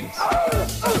droppings.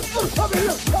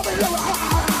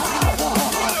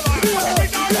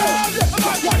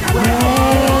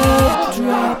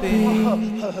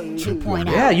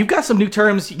 Yeah, you've got some new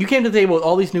terms. You came to the table with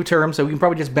all these new terms, so we can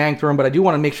probably just bang through them, but I do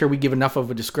want to make sure we give enough of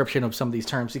a description of some of these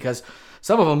terms because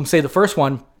some of them say the first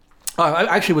one, I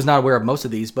actually was not aware of most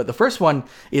of these, but the first one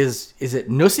is it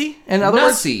nussy? In other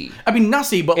words? I mean,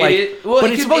 nussy, but like,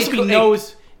 it's supposed to be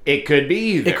nose. It could be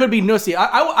either. It could be nussy.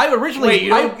 I originally...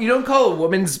 Wait, you don't call a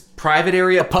woman's private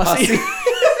area pussy?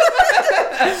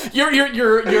 You're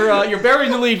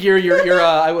burying the lead here.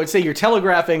 I would say you're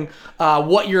telegraphing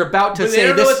what you're about to say. They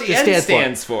don't know this what the N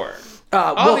stands for.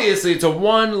 Obviously, it's a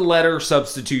one-letter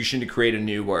substitution to create a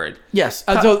new word. Yes.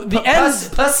 So the N,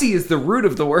 pussy is the root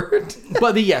of the word.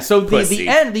 But the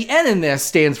N in this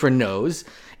stands for nose,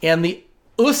 and the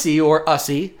ussy or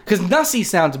ussy, because nussy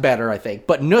sounds better, I think.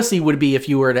 But nussy would be if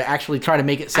you were to actually try to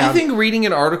make it sound... I think reading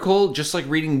an article, just like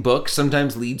reading books,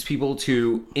 sometimes leads people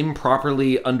to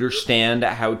improperly understand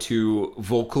how to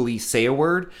vocally say a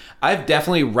word. I've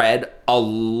definitely read a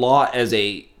lot as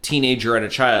a teenager and a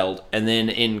child, and then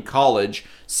in college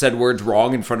said words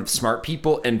wrong in front of smart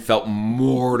people and felt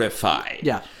mortified.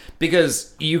 Yeah.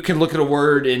 Because you can look at a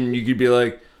word and you could be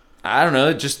like, I don't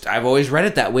know, I've always read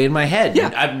it that way in my head.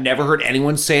 Yeah. I've never heard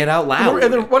anyone say it out loud.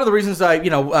 And one of the reasons you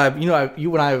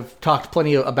and I have talked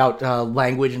plenty about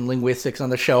language and linguistics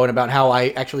on the show, and about how I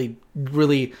actually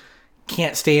really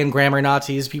can't stand grammar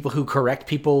Nazis, people who correct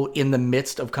people in the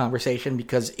midst of conversation,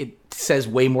 because it says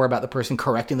way more about the person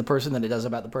correcting the person than it does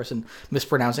about the person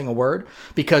mispronouncing a word.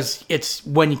 Because it's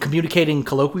when you're communicating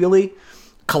colloquially,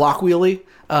 colloquially.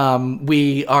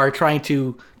 We are trying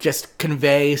to just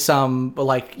convey some,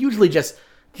 like, usually just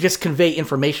convey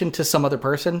information to some other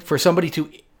person. For somebody to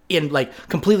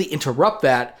completely interrupt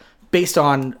that based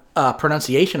on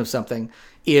pronunciation of something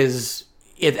is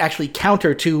actually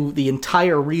counter to the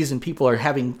entire reason people are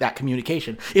having that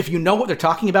communication. If you know what they're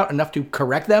talking about enough to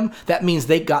correct them, that means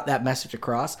they got that message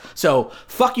across. So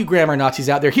fuck you grammar Nazis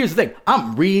out there. Here's the thing.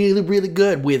 I'm really, really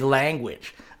good with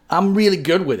language. I'm really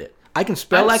good with it. I can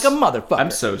spell like a motherfucker.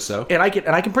 I'm so. And I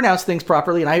can pronounce things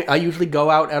properly, and I usually go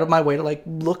out of my way to like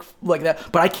look like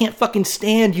that. But I can't fucking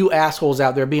stand you assholes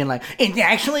out there being like, it's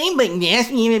actually, but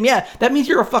yes, yeah. That means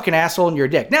you're a fucking asshole and you're a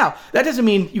dick. Now, that doesn't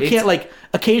mean you can't like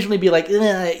occasionally be like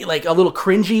a little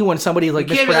cringy when somebody like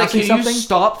mispronouncing something. Can you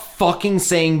stop fucking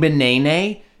saying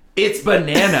banana? It's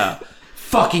banana.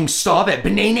 Fucking stop it.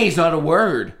 Banana's not a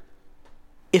word.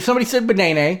 If somebody said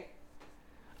banana,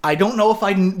 I don't know if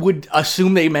I would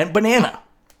assume they meant banana,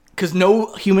 because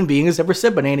no human being has ever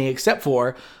said banana except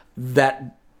for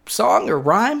that song or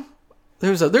rhyme.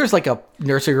 There's like a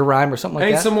nursery rhyme or something like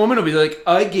that. And some woman will be like,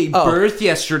 I gave birth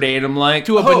yesterday, and I'm like,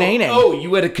 to a banana. Oh,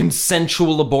 you had a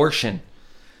consensual abortion.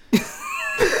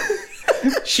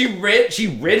 She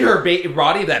rid her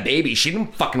body of that baby. She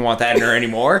didn't fucking want that in her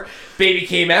anymore. Baby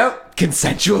came out,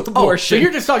 consensual abortion. So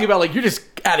you're just talking about like you're just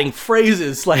adding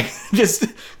phrases like just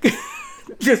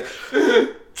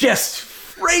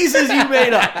phrases you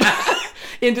made up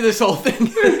into this whole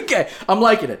thing. Okay, I'm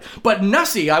liking it. But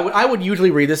nussy, I would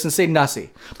usually read this and say nussy.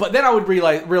 But then I would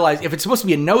realize if it's supposed to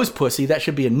be a nose pussy, that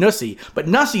should be a nussy. But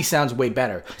nussy sounds way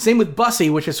better. Same with bussy,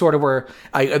 which is sort of where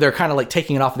they're kind of like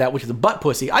taking it off of that, which is a butt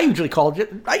pussy. I usually call it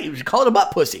a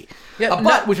butt pussy. Yeah, a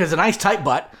butt, which is a nice tight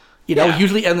butt. You know,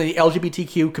 usually in the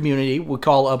LGBTQ community, we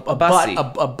call a butt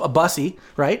a bussy,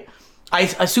 right? I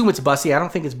assume it's bussy. I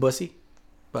don't think it's bussy.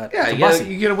 But yeah,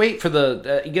 you gotta wait for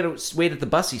you gotta wait at the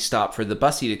bussy stop for the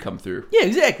bussy to come through. Yeah,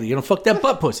 exactly. You know, fuck that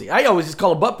butt pussy. I always just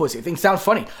call it butt pussy. I think it sounds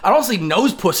funny. I don't think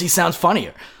nose pussy sounds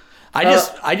funnier.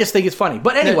 I just think it's funny.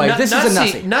 But anyway, this is a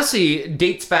nussy. Nussy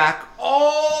dates back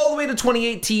all the way to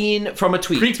 2018 from a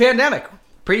tweet. Pre-pandemic.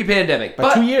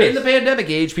 But 2 years. In the pandemic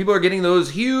age, people are getting those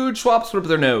huge swaps up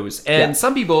their nose. And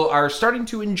some people are starting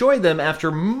to enjoy them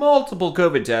after multiple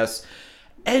COVID tests.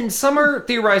 And some are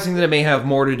theorizing that it may have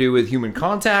more to do with human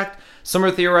contact. Some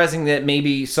are theorizing that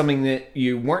maybe something that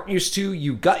you weren't used to,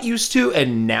 you got used to,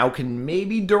 and now can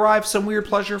maybe derive some weird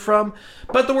pleasure from.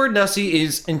 But the word nussy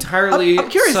is entirely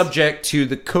subject to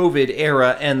the COVID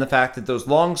era and the fact that those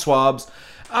long swabs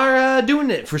are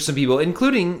doing it for some people,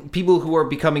 including people who are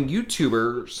becoming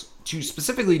YouTubers to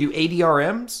specifically do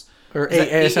ADRMs. Or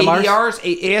ASMRs?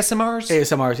 ASMRs?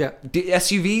 ASMRs, yeah.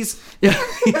 SUVs? Yeah.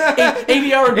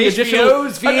 ADR would be additional.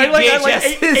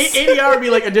 ADR would be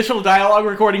like additional dialogue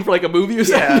recording for like a movie or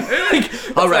something. Yeah.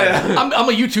 All right. I'm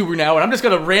a YouTuber now, and I'm just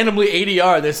going to randomly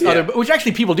ADR this other, which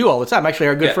actually people do all the time. Actually,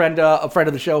 our good friend, a friend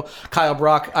of the show, Kyle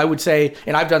Brock, I would say,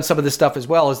 and I've done some of this stuff as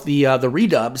well, is the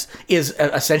redubs is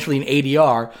essentially an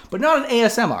ADR, but not an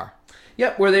ASMR.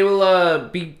 Yep, where they will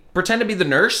pretend to be the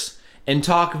nurse and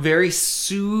talk very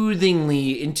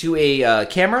soothingly into a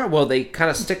camera. Well, they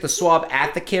kind of stick the swab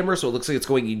at the camera so it looks like it's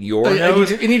going in your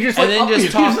nose. And then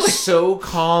just talk so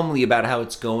calmly about how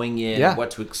it's going in, what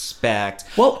to expect.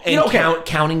 Well, and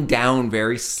counting down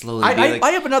very slowly. I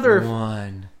have another...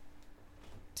 1,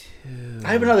 2...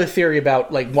 I have another theory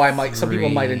about like why some people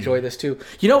might enjoy this too.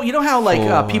 You know how like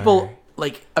 4, people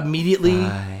like immediately...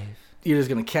 5, you're just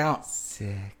going to count.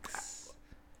 6...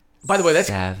 By the way, that's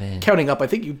 7. Counting up. I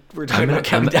think you were talking about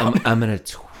counting down. I'm going to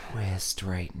twist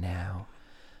right now.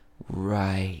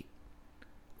 Right.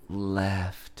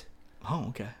 Left. Oh,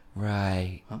 okay.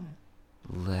 Right. Oh.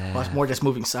 Left. Well, it's more just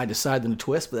moving side to side than a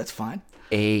twist, but that's fine.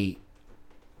 8.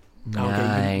 9.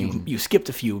 Okay, you skipped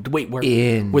a few. Wait, where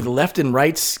the left and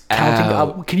right's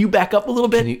counting? Can you back up a little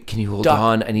bit? Can you hold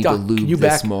on? I need to lube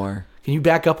this more. Can you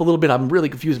back up a little bit? I'm really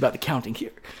confused about the counting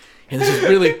here. And this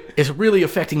is really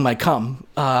affecting my cum.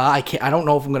 I don't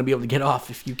know if I'm going to be able to get off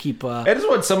if you keep... I just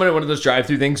want someone at one of those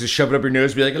drive-through things to shove it up your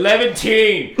nose and be like, 11,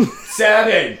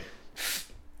 7.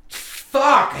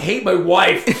 Fuck, I hate my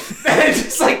wife. And it's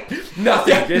just like,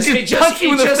 nothing. They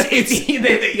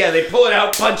pull it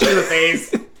out, punch you in the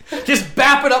face. Just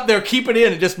bap it up there, keep it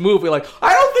in, and just move. We're like,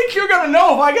 I don't think you're going to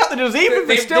know if I got the disease if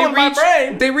it's still in my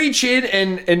brain. They reach in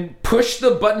and push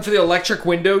the button for the electric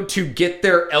window to get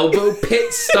their elbow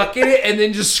pit stuck in it and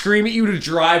then just scream at you to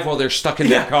drive while they're stuck in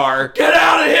their car. Get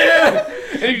out of here!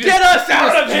 And get us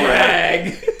out of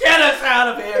here! Get us out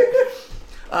of here!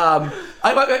 I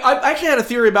actually had a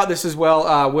theory about this as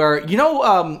well, where,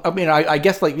 I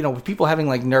guess, like, with people having,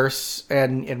 like, nurse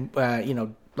and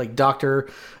doctor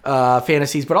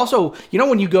fantasies, but also, you know,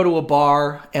 when you go to a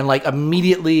bar and like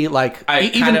immediately like I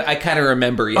kind of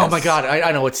remember. Yes. Oh my god,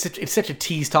 I know it's such a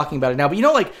tease talking about it now, but you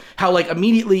know, like how like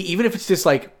immediately, even if it's just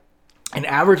like an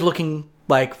average looking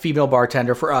like female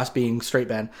bartender for us being straight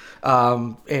men,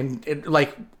 and it,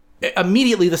 like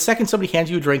immediately the second somebody hands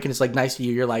you a drink and it's like nice to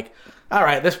you, you're like, all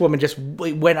right, this woman just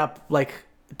went up like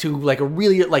to like a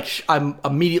really like I'm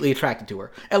immediately attracted to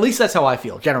her. At least that's how I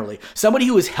feel generally. Somebody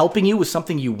who is helping you with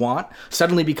something you want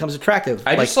suddenly becomes attractive.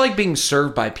 I just like being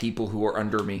served by people who are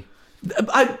under me. That's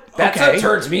okay. what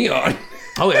turns me on.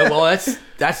 Okay, well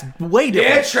that's way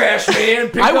different. Yeah, trash man,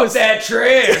 pick up that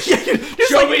trash.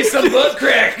 Show me some butt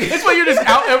crack. That's why you're just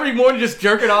out every morning just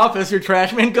jerking off as your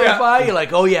trash man goes by. You're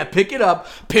like, oh yeah, pick it up.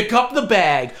 Pick up the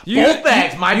bag. Both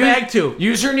bags, my bag too.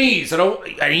 Use your knees.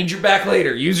 I need your back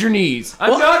later. Use your knees.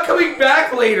 I'm not coming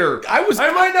back later. I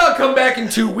might not come back in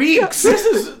 2 weeks.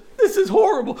 This is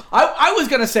horrible. I was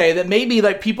gonna say that maybe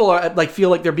like people are like feel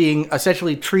like they're being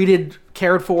essentially treated,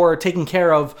 cared for, taken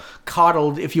care of,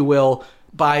 coddled, if you will,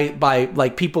 by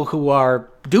like people who are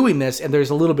doing this, and there's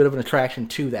a little bit of an attraction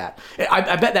to that.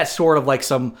 I bet that's sort of like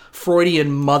some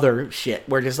Freudian mother shit,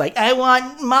 where just like, I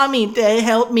want mommy to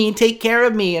help me, take care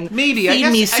of me, and maybe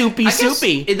feed me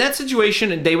soupy. In that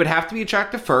situation, and they would have to be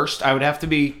attractive first. I would have to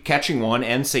be catching one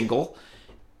and single,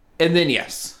 and then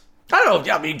yes. I don't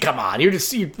know. I mean, come on. You're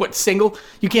single?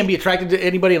 You can't be attracted to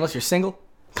anybody unless you're single?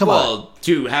 Come on. Well,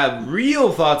 to have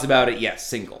real thoughts about it, yes,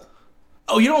 single.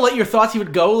 Oh, you don't let your thoughts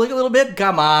even go like a little bit?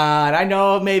 Come on. I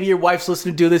know maybe your wife's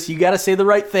listening to do this. You got to say the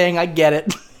right thing. I get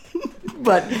it.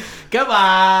 But come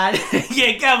on.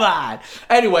 Yeah, come on.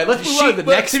 Anyway, let's move on to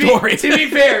the next story. To be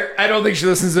fair, I don't think she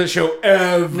listens to the show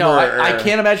ever. No, I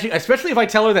can't imagine, especially if I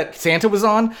tell her that Santa was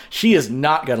on, she is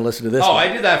not going to listen to this one. I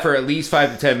did that for at least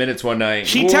 5 to 10 minutes one night.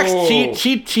 She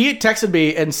texted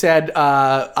me and said,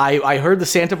 I heard the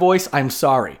Santa voice. I'm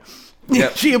sorry.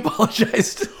 Yep. She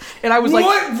apologized. And I was like,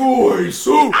 what voice?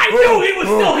 I knew he was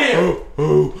still here.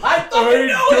 I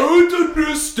don't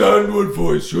understand what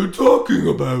voice you're talking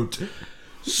about.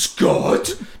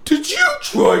 Scott, did you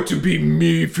try to be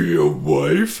me for your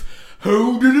wife?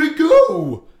 How did it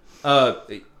go?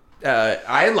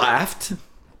 I laughed.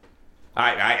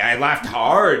 I laughed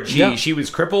hard. She was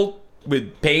crippled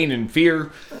with pain and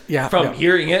fear from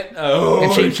hearing it.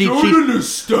 And she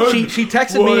understand. She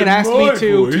texted me and asked me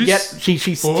to get.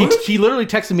 She literally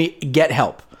texted me, get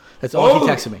help. That's all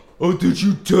she texted me. Oh, did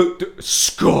you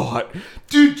Scott?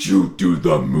 Did you do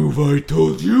the move I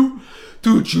told you?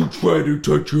 Did you try to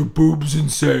touch your boobs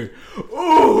and say, "Oh,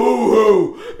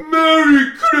 ho, ho,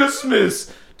 Merry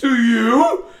Christmas" to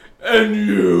you and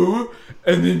you,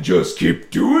 and then just keep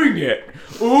doing it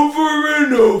over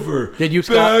and over? Did you,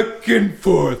 Scott? Back and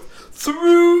forth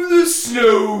through the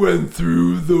snow and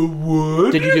through the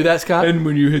wood. Did you do that, Scott? And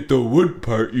when you hit the wood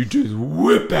part, you just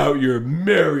whip out your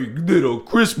merry little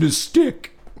Christmas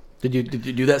stick. Did you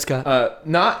do that, Scott?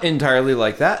 Not entirely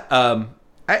like that.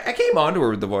 I came on to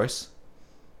her with the voice.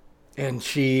 And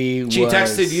she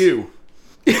texted you.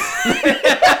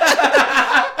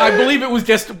 I believe it was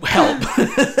just help.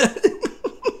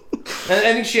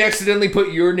 I think she accidentally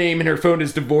put your name in her phone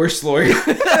as divorce lawyer.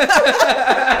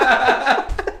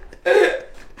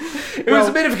 It was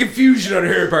a bit of confusion on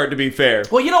her part, to be fair.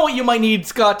 Well, you know what you might need,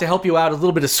 Scott, to help you out? A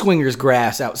little bit of swingers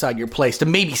grass outside your place to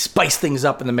maybe spice things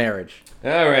up in the marriage.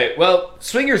 All right. Well,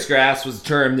 swingers grass was a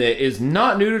term that is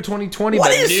not new to 2020. What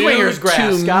but is swingers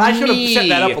grass, Scott? I should have set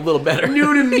that up a little better.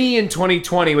 New to me in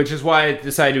 2020, which is why I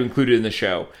decided to include it in the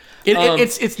show.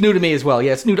 It's new to me as well.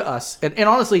 Yeah, it's new to us, and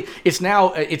honestly, it's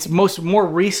now more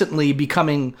recently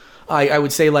becoming, I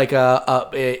would say, like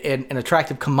an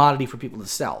attractive commodity for people to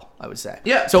sell. I would say.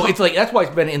 Yeah. So it's like that's why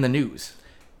it's been in the news.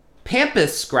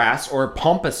 Pampas grass or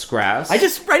pampas grass. I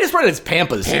just read it as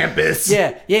pampas. Pampas.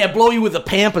 Yeah. Blow you with the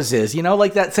pampases. You know,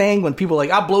 like that saying when people are like,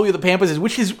 I'll blow you with the pampases,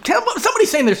 which is somebody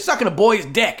saying they're sucking a boy's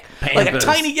dick. Pampas. Like a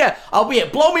tiny,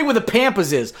 blow me with the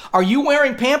pampases. Are you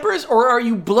wearing Pampers or are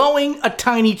you blowing a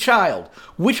tiny child?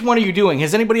 Which one are you doing?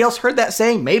 Has anybody else heard that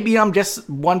saying? Maybe I'm just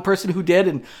one person who did,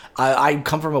 and I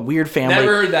come from a weird family.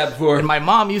 Never heard that before. And my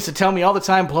mom used to tell me all the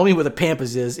time, blow me with a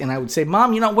Pampers, and I would say,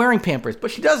 Mom, you're not wearing Pampers. But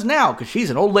she does now, because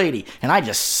she's an old lady, and I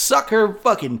just suck her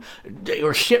fucking,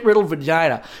 or shit-riddled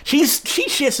vagina. She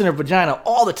shits in her vagina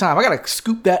all the time. I gotta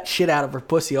scoop that shit out of her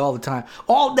pussy all the time.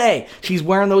 All day, she's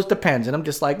wearing those Depends, and I'm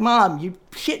just like, Mom, you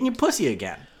shitting your pussy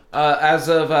again. I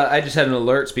just had an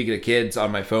alert, speaking of kids, on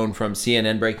my phone from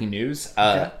CNN Breaking News.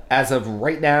 Okay. As of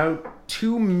right now,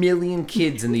 2 million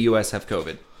kids in the U.S. have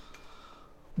COVID.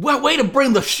 Well, way to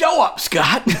bring the show up,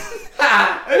 Scott. way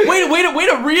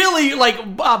to really,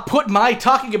 put my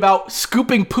talking about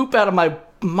scooping poop out of my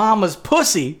mama's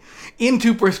pussy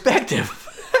into perspective.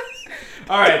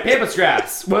 All right, pampas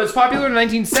grass was popular in the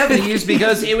 1970s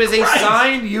because it was a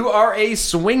sign you are a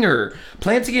swinger.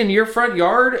 Planting in your front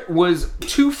yard was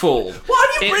twofold.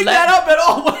 Why do you bring that up at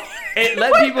all? It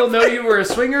let people know you were a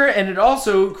swinger, and it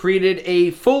also created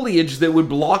a foliage that would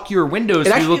block your windows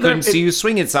so people couldn't see you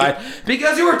swing inside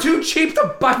because you were too cheap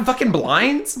to buy fucking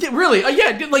blinds. Really?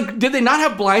 Yeah. Did they not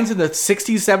have blinds in the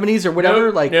 60s, 70s, or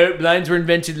whatever? No, blinds were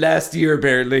invented last year,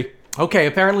 apparently. Okay,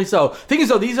 apparently so. Thing is,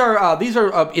 though, these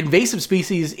are invasive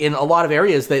species in a lot of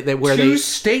areas where Two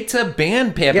states have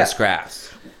banned pampas grass,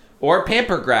 or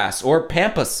pamper grass, or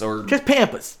pampas, or just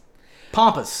pampas.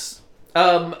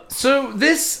 So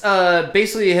this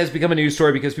basically has become a news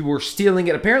story because people were stealing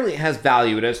it. Apparently, it has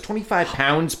value. It has 25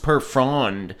 pounds per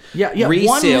frond. Yeah.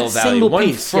 Resale value. One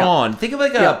piece. frond. Think of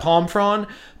like a palm frond,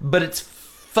 but it's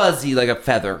fuzzy like a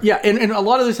feather. Yeah, and a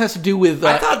lot of this has to do with.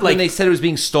 I thought when they said it was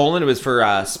being stolen, it was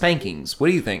for spankings. What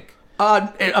do you think?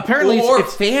 Apparently,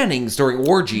 it's fannings during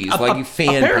orgies, like you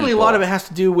fan. Apparently, people. a lot of it has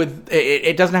to do with.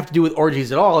 It doesn't have to do with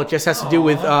orgies at all. It just has to do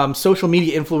with social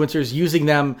media influencers using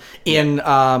them in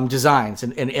designs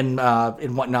and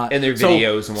whatnot, and their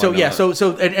videos and whatnot.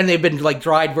 So they've been like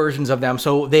dried versions of them.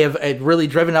 So they have really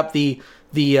driven up the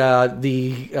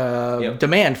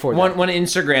demand for them. One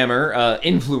Instagrammer,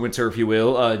 influencer, if you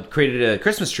will, created a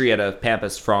Christmas tree out of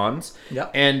pampas fronds,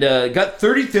 and got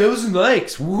 30,000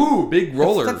 likes. Woohoo! Big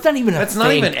roller. That's not even That's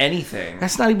not even anything.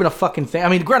 That's not even a fucking thing. I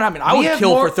mean, granted, I would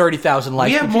kill for 30,000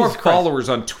 likes. We have more followers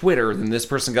on Twitter than this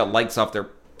person got likes off their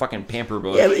fucking pamper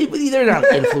bush. Yeah, but they're not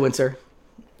an influencer.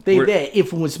 They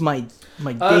influence my day.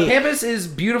 Pampas is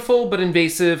beautiful but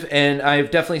invasive, and I've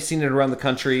definitely seen it around the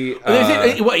country.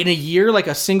 In a year, like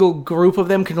a single group of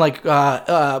them can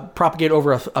propagate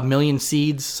over a million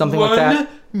seeds, something like that.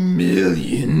 1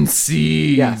 million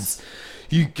seeds. Yes.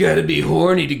 You gotta be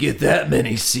horny to get that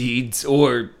many seeds,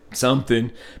 or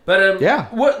something. But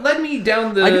what led me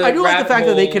down the I do like the fact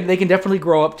hole. that they can definitely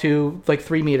grow up to like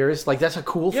 3 meters. Like that's a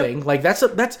cool thing. Like that's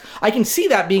I can see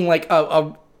that being like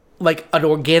like an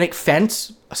organic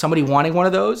fence, somebody wanting one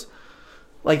of those.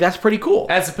 Like, that's pretty cool.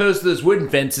 As opposed to those wooden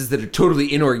fences that are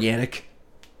totally inorganic.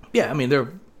 Yeah, I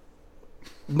mean,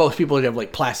 most people have,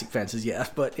 like, plastic fences,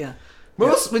 yes, but, yeah. Would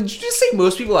you just say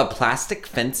most people have plastic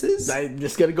fences? I'm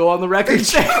just going to go on the record.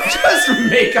 Just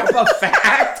make up a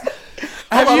fact.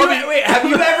 Have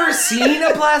you ever seen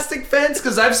a plastic fence?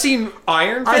 Because I've seen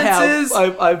iron fences,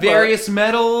 I've various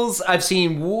metals. I've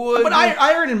seen wood. But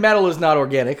iron and metal is not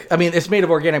organic. I mean, it's made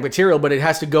of organic material, but it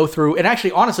has to go through. And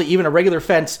actually, honestly, even a regular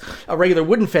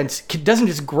wooden fence, doesn't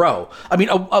just grow. I mean,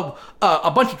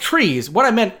 a bunch of trees. What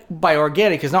I meant by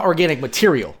organic is not organic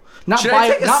material. Not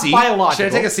biological. Should I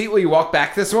take a seat while you walk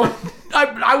back this one?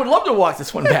 I would love to walk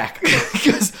this one back.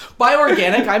 Because by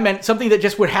organic, I meant something that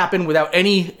just would happen without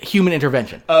any human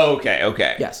intervention. Oh,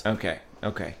 okay. Yes. Okay.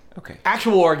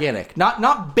 Actual organic.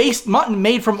 Not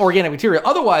made from organic material.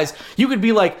 Otherwise, you could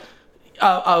be like,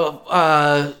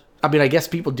 I mean, I guess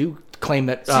people do claim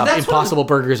that Impossible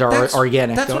Burgers are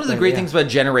organic. That's one of the great things about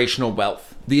generational wealth.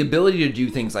 The ability to do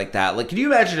things like that. Like, could you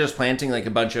imagine just planting like a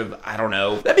bunch of, I don't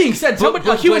know. That being said,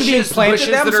 a human being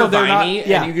planted them that so are they're viney, not.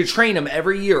 Yeah. And you could train them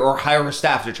every year or hire a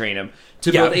staff to train them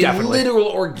to build a literal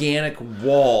organic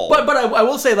wall. But I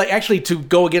will say, like, actually, to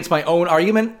go against my own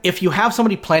argument, if you have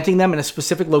somebody planting them in a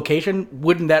specific location,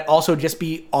 wouldn't that also just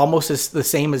be almost the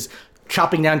same as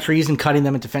chopping down trees and cutting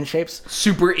them into fence shapes?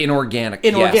 Super inorganic.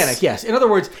 Yes. In other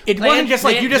words, it wasn't just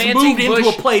like you just moved into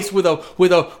a place with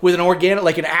an organic,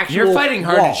 like an actual. You're fighting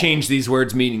hard wall. to change these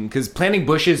words' meaning because planting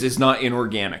bushes is not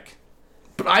inorganic.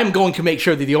 But I'm going to make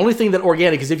sure that the only thing that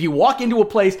organic is if you walk into a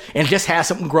place and just has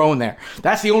something growing there.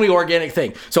 That's the only organic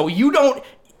thing. So if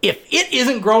it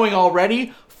isn't growing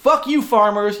already, fuck you,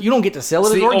 farmers. You don't get to sell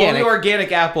it as organic. The only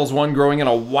organic apple's one growing in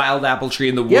a wild apple tree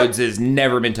in the woods has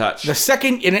never been touched. The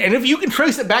second, and if you can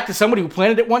trace it back to somebody who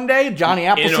planted it one day, Johnny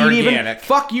Appleseed even,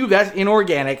 fuck you, that's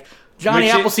inorganic.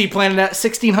 Johnny Appleseed planted that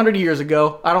 1,600 years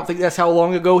ago. I don't think that's how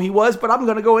long ago he was, but I'm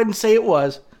going to go ahead and say it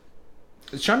was.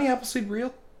 Is Johnny Appleseed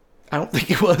real? I don't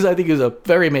think it was. I think he was a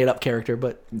very made-up character,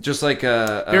 but just like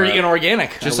very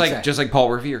inorganic. Just like Paul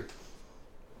Revere.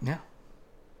 Yeah.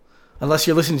 Unless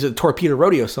you're listening to the Torpedo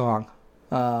Rodeo song,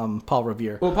 Paul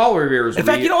Revere. Well, Paul Revere is. In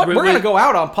fact, you know what? We're going to go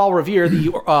out on Paul Revere,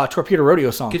 the Torpedo Rodeo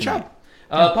song. Good job.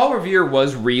 Paul Revere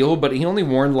was real, but he only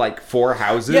warned like 4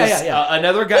 houses. Yeah.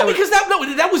 Another guy. Because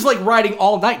that was like riding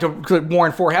all night to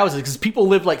warn 4 houses because people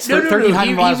lived like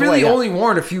 1,300 miles away. He really only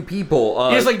warned a few people.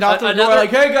 He just like knocked on the door like,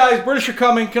 "Hey guys, British are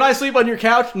coming. Can I sleep on your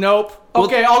couch?" Nope.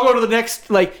 Okay, I'll go to the next.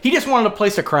 Like, he just wanted a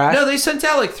place to crash. No, they sent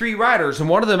out like 3 riders, and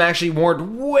one of them actually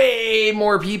warned way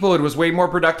more people. It was way more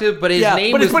productive, but his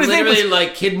name was literally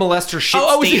like Kid Molester Shit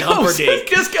Stain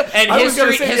Humperdinck. And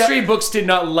history books did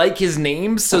not like his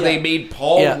name, so they made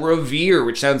Paul Revere,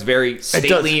 which sounds very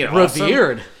stately and awesome.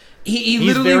 Revered.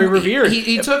 He's very revered.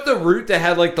 He took the route that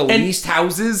had like the least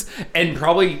houses and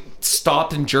probably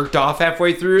stopped and jerked off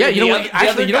halfway through. Yeah, you know what?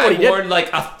 Actually, you know what he warned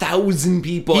like 1,000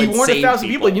 people. He warned 1,000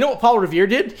 people. And you know what Paul Revere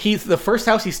did? The first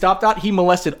house he stopped at, he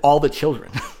molested all the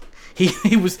children.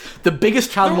 He was the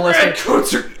biggest child molester. The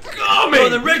redcoats are coming. Oh,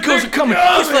 the redcoats are coming.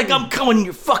 It's like I'm coming,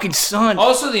 your fucking son.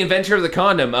 Also, the inventor of the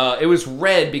condom. It was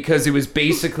red because it was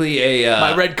basically a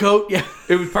my red coat. Yeah,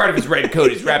 it was part of his red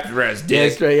coat. He's wrapped it around his dick. Yeah,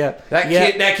 that's right.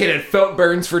 Yeah, that kid had felt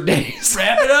burns for days.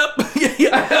 Wrap it up.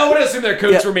 I would assume their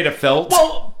coats were made of felt.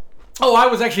 Well. Oh, I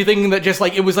was actually thinking that just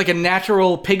like it was like a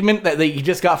natural pigment that he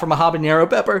just got from a habanero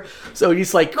pepper. So he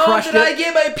just like crushed it. Did I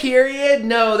get my period?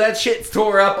 No, that shit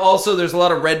tore up. Also, there's a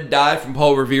lot of red dye from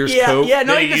Paul Revere's coat. Yeah,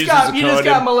 no, you just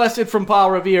got molested from Paul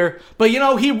Revere. But you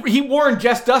know, he warned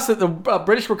just us that the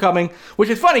British were coming, which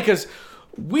is funny because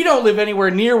we don't live anywhere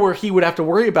near where he would have to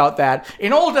worry about that.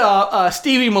 And old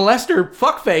Stevie Molester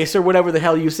Fuckface or whatever the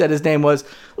hell you said his name was,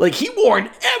 like he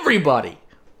warned everybody,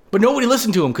 but nobody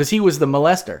listened to him because he was the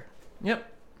molester.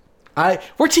 Yep.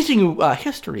 We're teaching you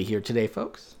history here today,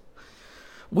 folks.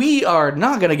 We are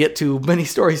not going to get to many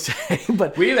stories today,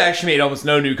 but we've actually made almost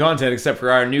no new content except for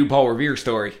our new Paul Revere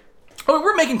story. Oh,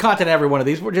 we're making content every one of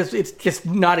these. It's just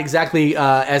not exactly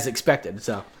as expected.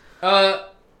 So,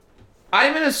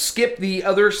 I'm going to skip the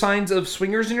other signs of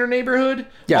swingers in your neighborhood.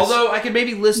 Yes. Although I could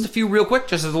maybe list a few real quick,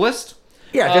 just as a list.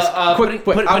 Yeah, just quick.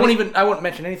 I won't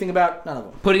mention anything about none of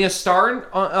them. Putting a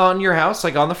star on your house,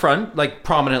 like on the front, like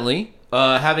prominently.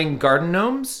 Having garden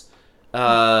gnomes.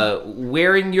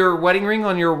 Wearing your wedding ring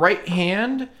on your right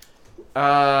hand.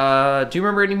 Do you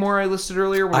remember any more I listed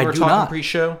earlier when we were talking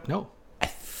pre-show? No. I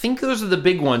think those are the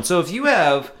big ones. So if you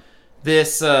have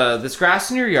this grass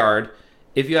in your yard,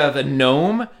 if you have a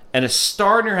gnome and a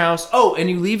star in your house, and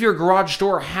you leave your garage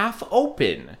door half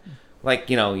open.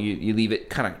 Like, you leave it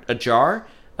kind of ajar.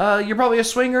 You're probably a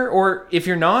swinger, or if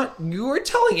you're not, you're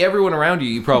telling everyone around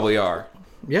you probably are.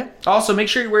 Yeah. Also, make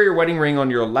sure you wear your wedding ring on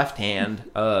your left hand.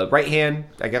 Right hand,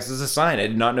 I guess, is a sign. I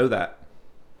did not know that.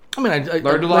 I mean, I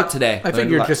learned a lot today. I think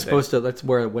you're just supposed to. That's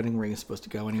where a wedding ring is supposed to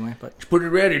go anyway. But just put it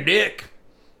around your dick.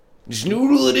 Just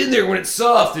noodle it in there when it's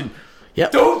soft, and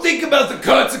don't think about the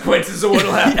consequences of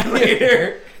what'll happen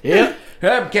later. Yeah.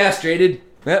 I'm castrated.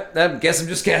 Yep, I guess I'm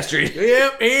just castrated.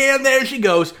 Yep, and there she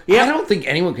goes. Yep. I don't think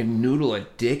anyone can noodle a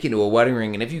dick into a wedding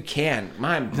ring, and if you can,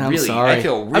 I'm sorry. I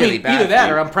feel really bad. Either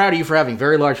that, or I'm proud of you for having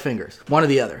very large fingers. One or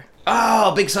the other.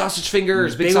 Oh, big sausage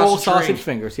fingers, big old sausage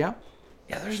fingers. Yeah.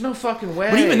 Yeah, there's no fucking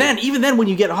way. But even then, when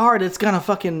you get hard, it's gonna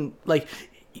fucking like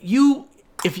you.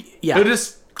 It'll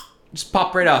just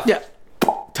pop right off. Yeah,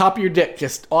 top of your dick,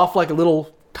 just off like a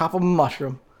little top of a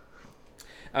mushroom.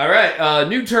 All right,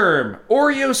 new term,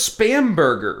 Oreo Spam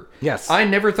Burger. Yes. I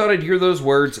never thought I'd hear those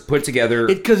words put together.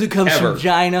 Because it comes from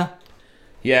China.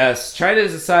 Yes, China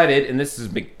has decided, and this is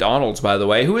McDonald's, by the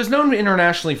way, who is known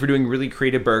internationally for doing really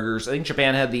creative burgers. I think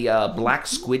Japan had the black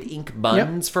squid ink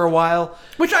buns for a while.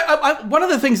 Which one of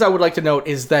the things I would like to note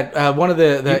is that one of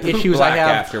the issues I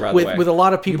have with a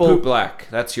lot of people... You poop black.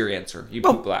 That's your answer. You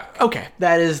poop black. Okay,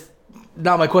 that is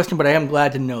not my question, but I am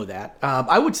glad to know that.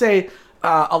 I would say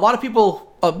a lot of people...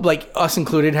 like us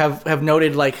included, have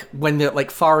noted like when the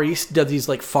Far East does these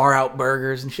like far out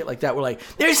burgers and shit like that. We're like,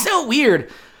 they're so weird.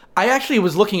 I actually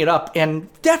was looking it up, and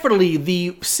definitely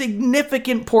the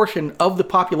significant portion of the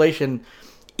population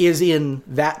is in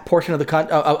that portion of the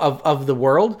of the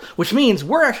world, which means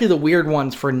we're actually the weird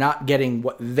ones for not getting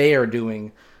what they are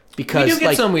doing. Because we do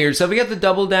get some weird stuff. We got the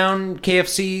double down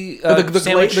KFC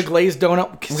the glazed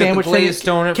donut sandwich.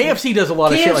 Donut. KFC does a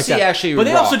lot of shit like that. Actually, but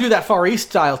they also do that Far East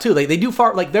style too. They do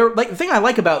far like they're like the thing I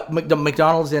like about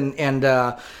McDonald's and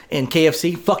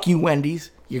KFC. Fuck you,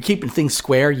 Wendy's. You're keeping things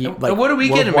square. What do we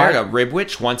get in America?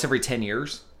 Ribwich once every 10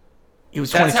 years. It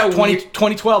was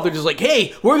 2012. They're just like,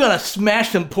 hey, we're gonna smash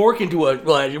some pork into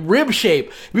a rib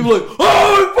shape. People are like,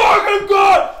 oh my fucking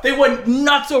god! They went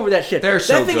nuts over that shit. They're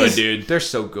so good, dude. They're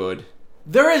so good.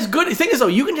 They're as good. The thing is, though,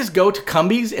 you can just go to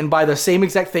Cumbies and buy the same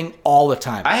exact thing all the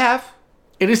time. I have.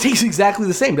 It just tastes exactly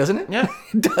the same, doesn't it? Yeah,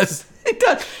 it does. It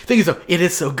does. The thing is, though, it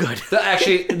is so good.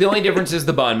 Actually, the only difference is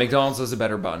the bun. McDonald's has a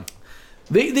better bun.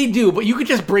 They do, but you could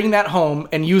just bring that home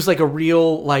and use like a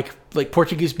real like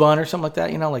Portuguese bun or something like that,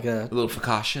 like a little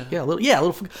focaccia. Yeah, a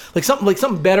little like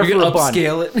something better for the bun.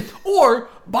 Upscale it, or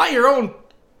buy your own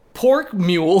pork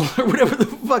mule or whatever the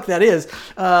fuck that is,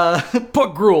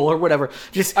 pork gruel or whatever.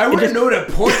 I want to know what a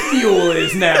pork mule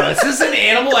is now. Is this an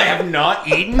animal I have not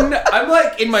eaten? I'm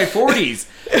like in my 40s.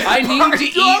 I need to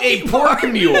eat a pork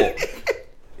mule.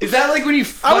 Is that like when you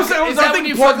fuck? I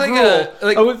thinking pork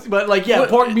gruel.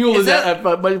 Pork mule is that?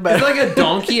 It's like a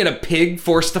donkey and a pig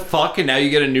forced to fuck, and now you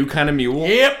get a new kind of mule.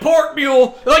 Yeah, pork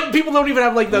mule. Like people don't even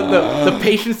have like the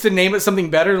patience to name it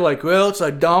something better. Like, well, it's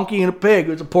a donkey and a pig.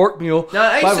 It's a pork mule. No,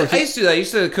 I used to do that. I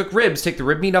used to cook ribs, take the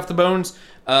rib meat off the bones,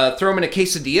 throw them in a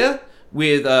quesadilla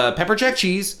with pepper jack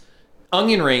cheese,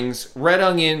 onion rings, red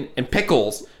onion, and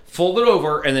pickles. Fold it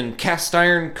over, and then cast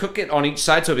iron cook it on each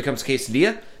side so it becomes a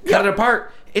quesadilla. Cut it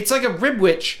apart. It's like a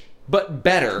Ribwich, but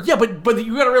better. Yeah, but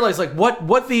you got to realize like what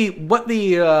the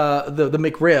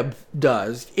McRib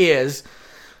does is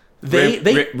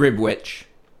Ribwich.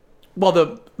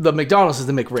 Well, the McDonald's is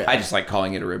the McRib. I just like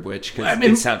calling it a Ribwich because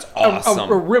it sounds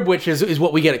awesome. A Ribwich is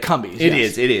what we get at Cumbies. It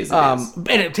is. And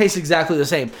it tastes exactly the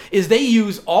same. Is they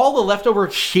use all the leftover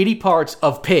shitty parts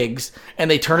of pigs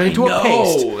and they turn it into a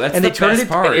paste. That's and the they turn best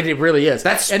part. It really is.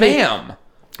 That's spam.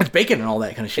 It's bacon and all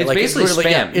that kind of shit. It's basically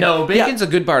spam. Bacon's a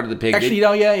good part of the pig. Actually,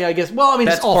 I guess. Well, I mean,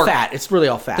 it's all pork. Fat. It's really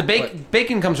all fat.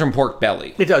 Bacon comes from pork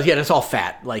belly. It does, yeah. It's all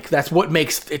fat. Like that's what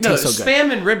makes it taste so good.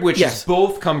 Spam and Ribwiches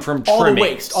both come from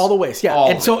trimmings. All the waste,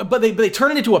 yeah. But they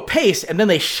turn it into a paste and then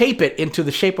they shape it into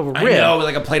the shape of a rib. I know,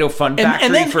 like a Play-Doh Fun Factory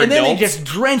for adults. And then they just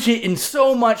drench it in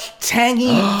so much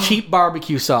tangy, cheap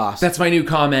barbecue sauce. That's my new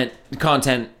content.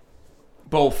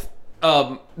 Both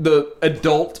the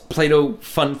adult Play-Doh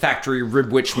Fun Factory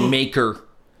Ribwich maker.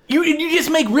 You just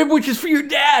make Ribwiches for your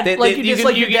dad. Your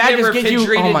dad just gives you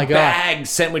bags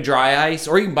sent with dry ice,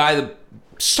 or you can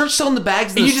start selling the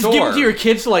bags in the store. You just give it to your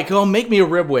kids like, make me a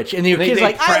Ribwich, and your kids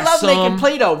like, I love making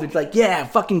Play-Doh. They're like, yeah,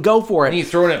 fucking go for it. And you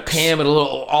throw it in a pan with a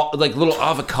little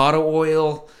avocado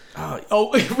oil.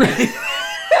 Really?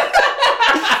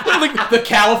 Like the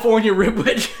California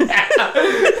Ribwich.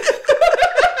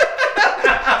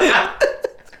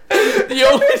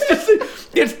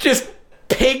 It's just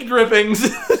pig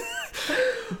drippings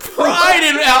fried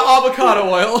in avocado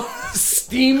oil,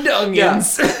 steamed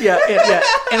onions. Yeah,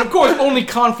 and of course only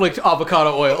conflict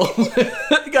avocado oil.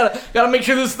 You gotta make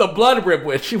sure this is the blood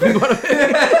Ribwich.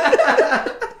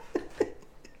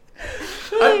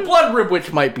 Blood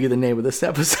Ribwich might be the name of this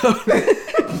episode.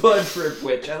 Blood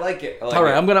Ribwich, I like it. All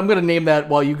right, I'm gonna name that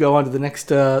while you go on to the next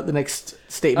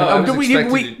statement.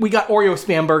 We got Oreo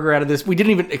spam burger out of this. We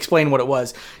didn't even explain what it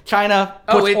was. China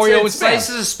puts Oreo and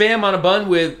slices of spam on a bun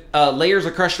with layers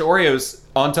of crushed Oreos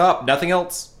on top. Nothing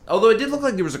else. Although it did look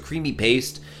like there was a creamy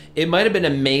paste. It might have been a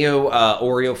mayo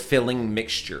Oreo filling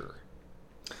mixture.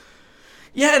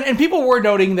 Yeah, and people were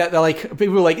noting that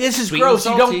people were like, "This is sweet gross.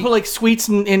 You don't put like sweets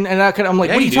and that kind of." I'm like,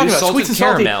 "What are you talking about? Sweets and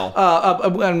salty."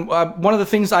 And one of the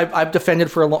things I've defended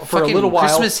for a little while,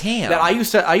 Christmas ham. That I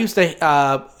used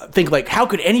to think like, how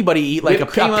could anybody eat like a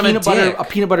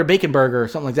peanut butter bacon burger or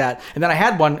something like that? And then I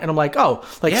had one, and I'm like,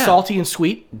 salty and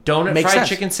sweet donut makes fried sense.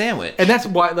 Chicken sandwich, and that's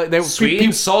why they sweet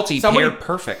and salty pair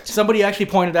perfect. Somebody actually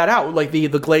pointed that out, like the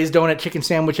glazed donut chicken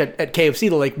sandwich at KFC.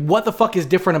 They're like, what the fuck is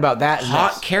different about that?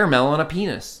 Hot caramel on a penis.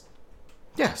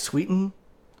 Yeah, sweetened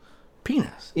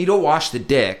penis. You don't wash the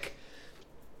dick.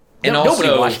 And nobody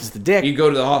washes the dick. You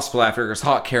go to the hospital after there's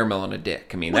hot caramel on a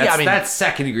dick. I mean, that's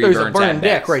second degree burns. There's a burned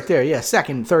dick right there. Yeah,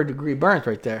 second, third degree burns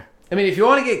right there. I mean, if you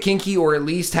want to get kinky or at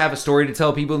least have a story to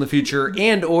tell people in the future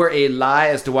and or a lie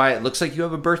as to why it looks like you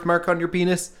have a birthmark on your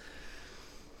penis.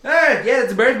 Yeah,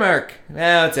 it's a birthmark.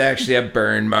 No, it's actually a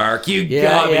burn mark. You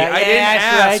got me. I didn't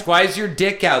ask. Right. Why is your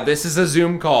dick out? This is a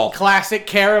Zoom call. Classic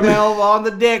caramel on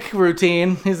the dick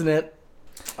routine, isn't it?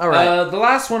 All right. The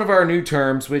last one of our new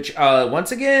terms, which,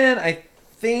 once again, I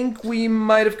think we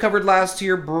might have covered last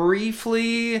year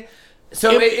briefly.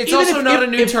 So it's also not a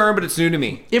new term, but it's new to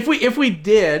me. If we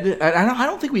did, I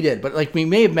don't think we did, but like we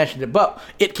may have mentioned it. But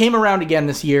it came around again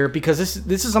this year because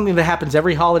this is something that happens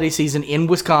every holiday season in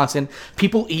Wisconsin.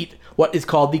 People eat what is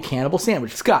called the cannibal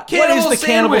sandwich. Scott, what is the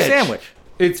cannibal sandwich?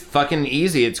 It's fucking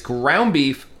easy. It's ground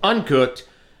beef, uncooked,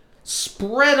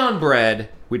 spread on bread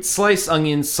with sliced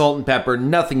onions, salt and pepper,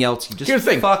 nothing else. You just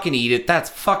fucking eat it. That's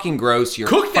fucking gross. You're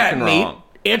Cook fucking that meat. wrong.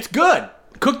 It's good.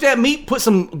 Cook that meat, put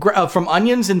some from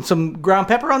onions and some ground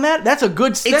pepper on that. That's a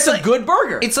good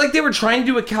burger. It's like they were trying to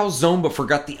do a calzone but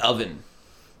forgot the oven.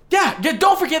 Yeah,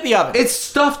 don't forget the oven. It's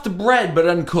stuffed bread but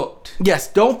uncooked. Yes,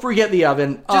 don't forget the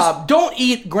oven. Don't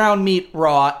eat ground meat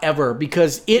raw ever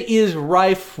because it is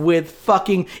rife with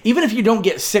fucking... Even if you don't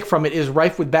get sick from it, is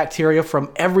rife with bacteria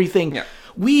from everything. Yeah.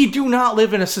 We do not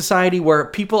live in a society where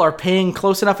people are paying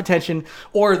close enough attention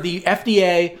or the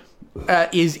FDA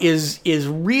is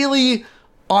really...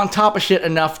 on top of shit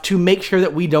enough to make sure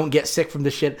that we don't get sick from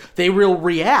this shit. They will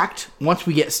react once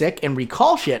we get sick and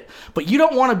recall shit, but you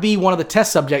don't want to be one of the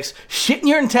test subjects shitting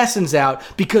your intestines out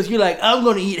because you're like, I'm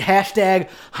going to eat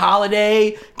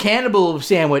 #holiday cannibal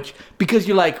sandwich because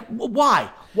you're like, why?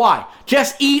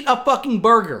 Just eat a fucking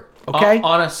burger. Okay.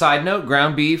 On a side note,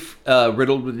 ground beef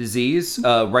riddled with disease,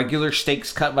 regular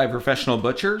steaks cut by professional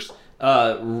butchers,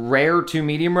 rare to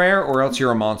medium rare, or else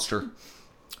you're a monster.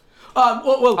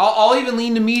 I'll even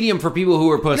lean to medium for people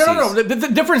who are pussies. No. The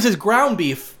difference is ground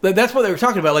beef. That's what they were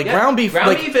talking about. Like ground beef.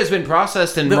 Ground beef has been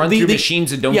processed and run through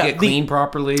machines that don't get cleaned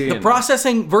properly. The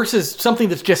processing versus something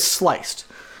that's just sliced.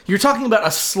 You're talking about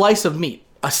a slice of meat,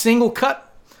 a single cut.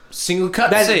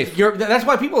 That's safe. That's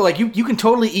why people are like, you can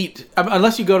totally eat,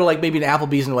 unless you go to like maybe an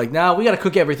Applebee's and they're like, no, we got to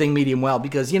cook everything medium well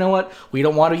because you know what? We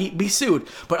don't want to be sued.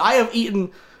 But I have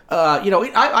eaten...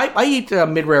 I eat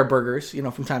mid-rare burgers,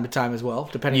 from time to time as well,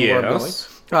 depending on where I'm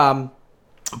going.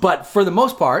 But for the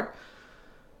most part,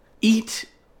 eat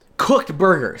cooked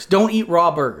burgers. Don't eat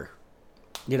raw burger.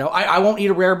 I won't eat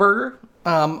a rare burger.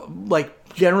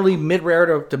 Generally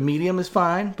mid-rare to medium is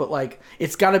fine, but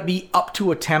it's got to be up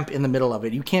to a temp in the middle of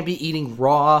it. You can't be eating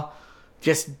raw,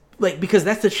 just because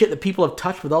that's the shit that people have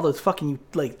touched with all those fucking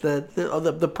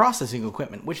the processing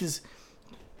equipment, which is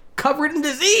covered in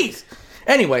disease.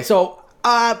 Anyway, so,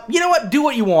 you know what? Do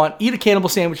what you want. Eat a cannibal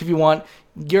sandwich if you want.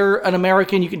 You're an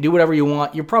American. You can do whatever you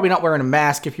want. You're probably not wearing a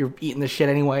mask if you're eating this shit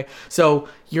anyway. So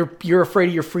you're afraid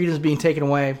of your freedoms being taken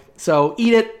away. So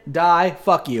eat it, die,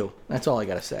 fuck you. That's all I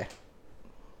got to say.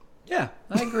 Yeah,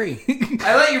 I agree.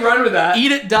 I let you run with that.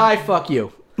 Eat it, die, fuck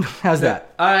you. How's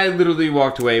that? I literally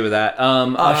walked away with that.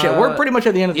 Shit, we're pretty much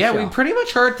at the end of the show. Yeah, we pretty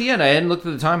much are at the end. I hadn't looked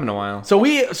at the time in a while. So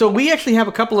we actually have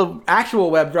a couple of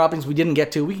actual web droppings we didn't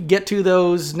get to. We can get to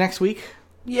those next week.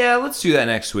 Yeah, let's do that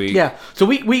next week. Yeah. So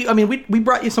we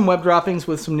brought you some web droppings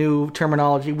with some new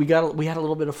terminology. We had a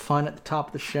little bit of fun at the top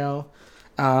of the show.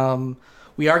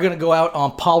 We are going to go out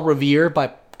on Paul Revere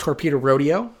by Torpedo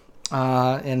Rodeo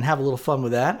and have a little fun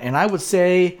with that. And I would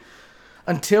say,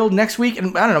 until next week,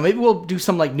 and I don't know, maybe we'll do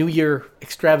some New Year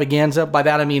extravaganza. By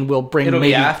that I mean we'll bring. It'll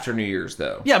be after New Year's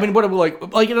though. Yeah, I mean, what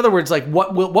in other words,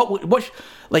 what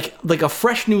a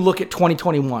fresh new look at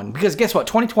 2021? Because guess what,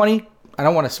 2020, I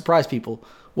don't want to surprise people,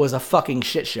 was a fucking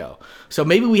shit show. So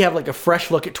maybe we have a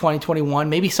fresh look at 2021.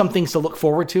 Maybe some things to look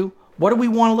forward to. What do we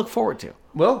want to look forward to?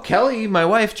 Well, Kelly, my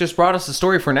wife, just brought us a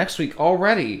story for next week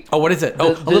already. Oh, what is it? A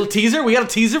little teaser? We got a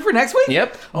teaser for next week?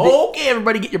 Yep. Okay,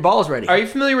 everybody get your balls ready. Are you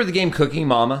familiar with the game Cooking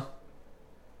Mama?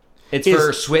 It's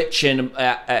for Switch and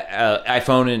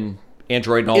iPhone and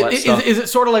Android and all that stuff. Is it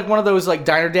sort of like one of those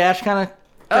Diner Dash kind of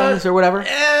things or whatever?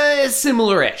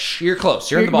 Similar-ish. You're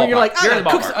close. You're in the ballpark. You're in the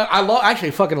ballpark. I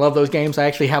actually fucking love those games. I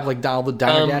actually have all the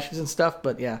Diner Dashes and stuff,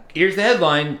 but yeah. Here's the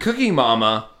headline. Cooking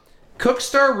Mama.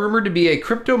 Cookstar rumored to be a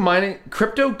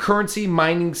cryptocurrency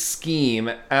mining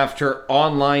scheme after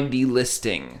online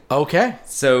delisting. Okay.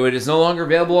 So it is no longer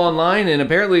available online, and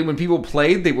apparently when people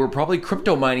played, they were probably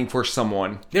crypto mining for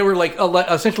someone. They were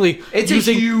essentially a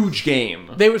huge game.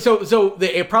 They were so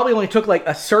it probably only took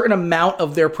a certain amount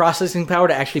of their processing power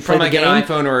to actually play the game. From an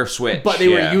iPhone or a Switch. But they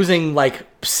were using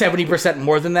 70%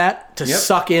 more than that to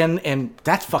suck in, and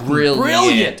that's fucking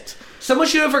brilliant. Someone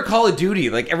should have for Call of Duty.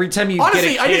 Every time you get a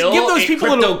kill, I just give those people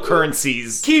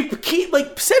cryptocurrencies. Keep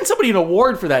send somebody an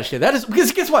award for that shit. That is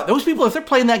because guess what? Those people, if they're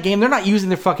playing that game, they're not using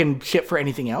their fucking shit for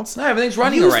anything else. No, everything's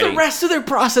running Use already. the rest of their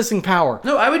processing power.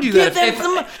 No, I would do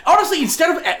that. Honestly,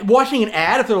 instead of watching an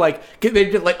ad, if they're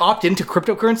they opt into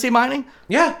cryptocurrency mining,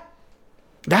 yeah,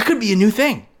 that could be a new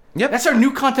thing. Yep, that's our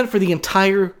new content for the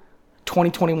entire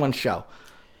 2021 show.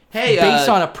 Hey, based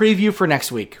on a preview for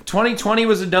next week. 2020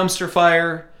 was a dumpster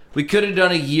fire. We could have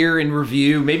done a year in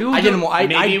review. Maybe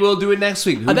we'll do it next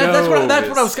week. That's what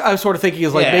I was sort of thinking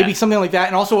is maybe something like that,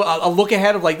 and also a look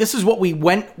ahead of this is what we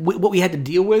had to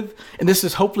deal with, and this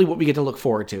is hopefully what we get to look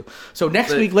forward to. So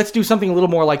next week, let's do something a little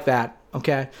more like that,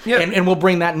 okay? Yep. And we'll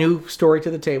bring that new story to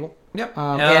the table. Yep.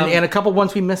 And a couple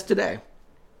ones we missed today.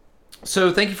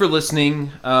 So thank you for listening.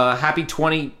 Happy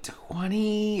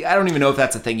 2020. I don't even know if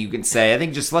that's a thing you can say. I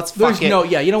think just let's fuck it. No,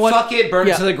 yeah, you know what? Fuck it, burn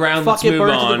it to the ground. Fuck it,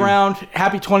 burn it to the ground.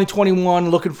 Happy 2021.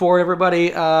 Looking forward,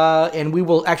 everybody. And we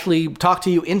will actually talk to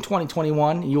you in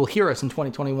 2021. You will hear us in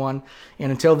 2021.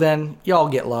 And until then, y'all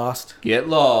get lost. Get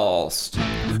lost.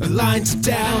 Lines are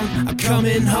down, I'm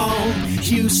coming home.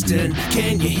 Houston,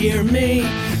 can you hear me?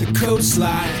 The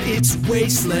coastline, it's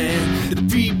wasteland. The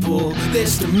people, they're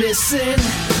still missing.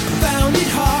 Found it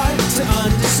hard to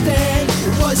understand.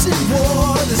 It wasn't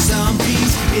war, the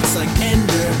zombies. It's like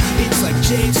Ender, it's like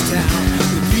Jamestown.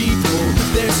 The people,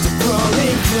 they're still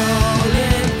crawling,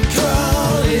 crawling,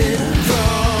 crawling,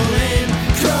 crawling,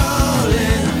 crawling.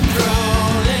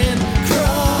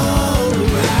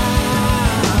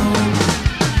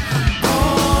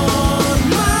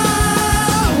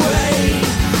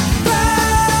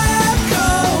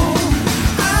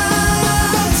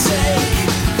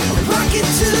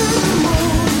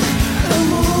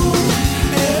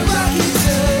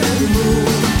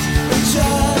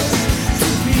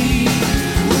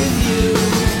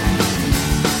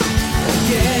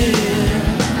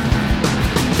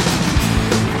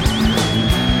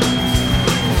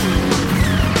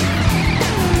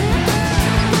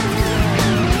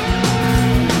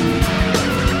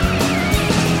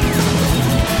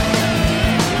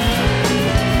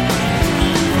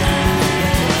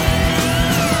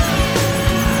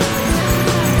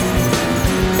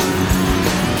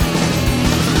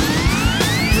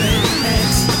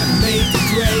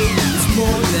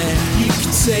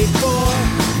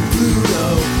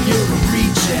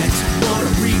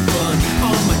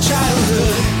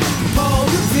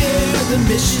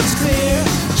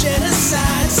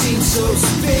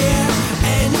 close,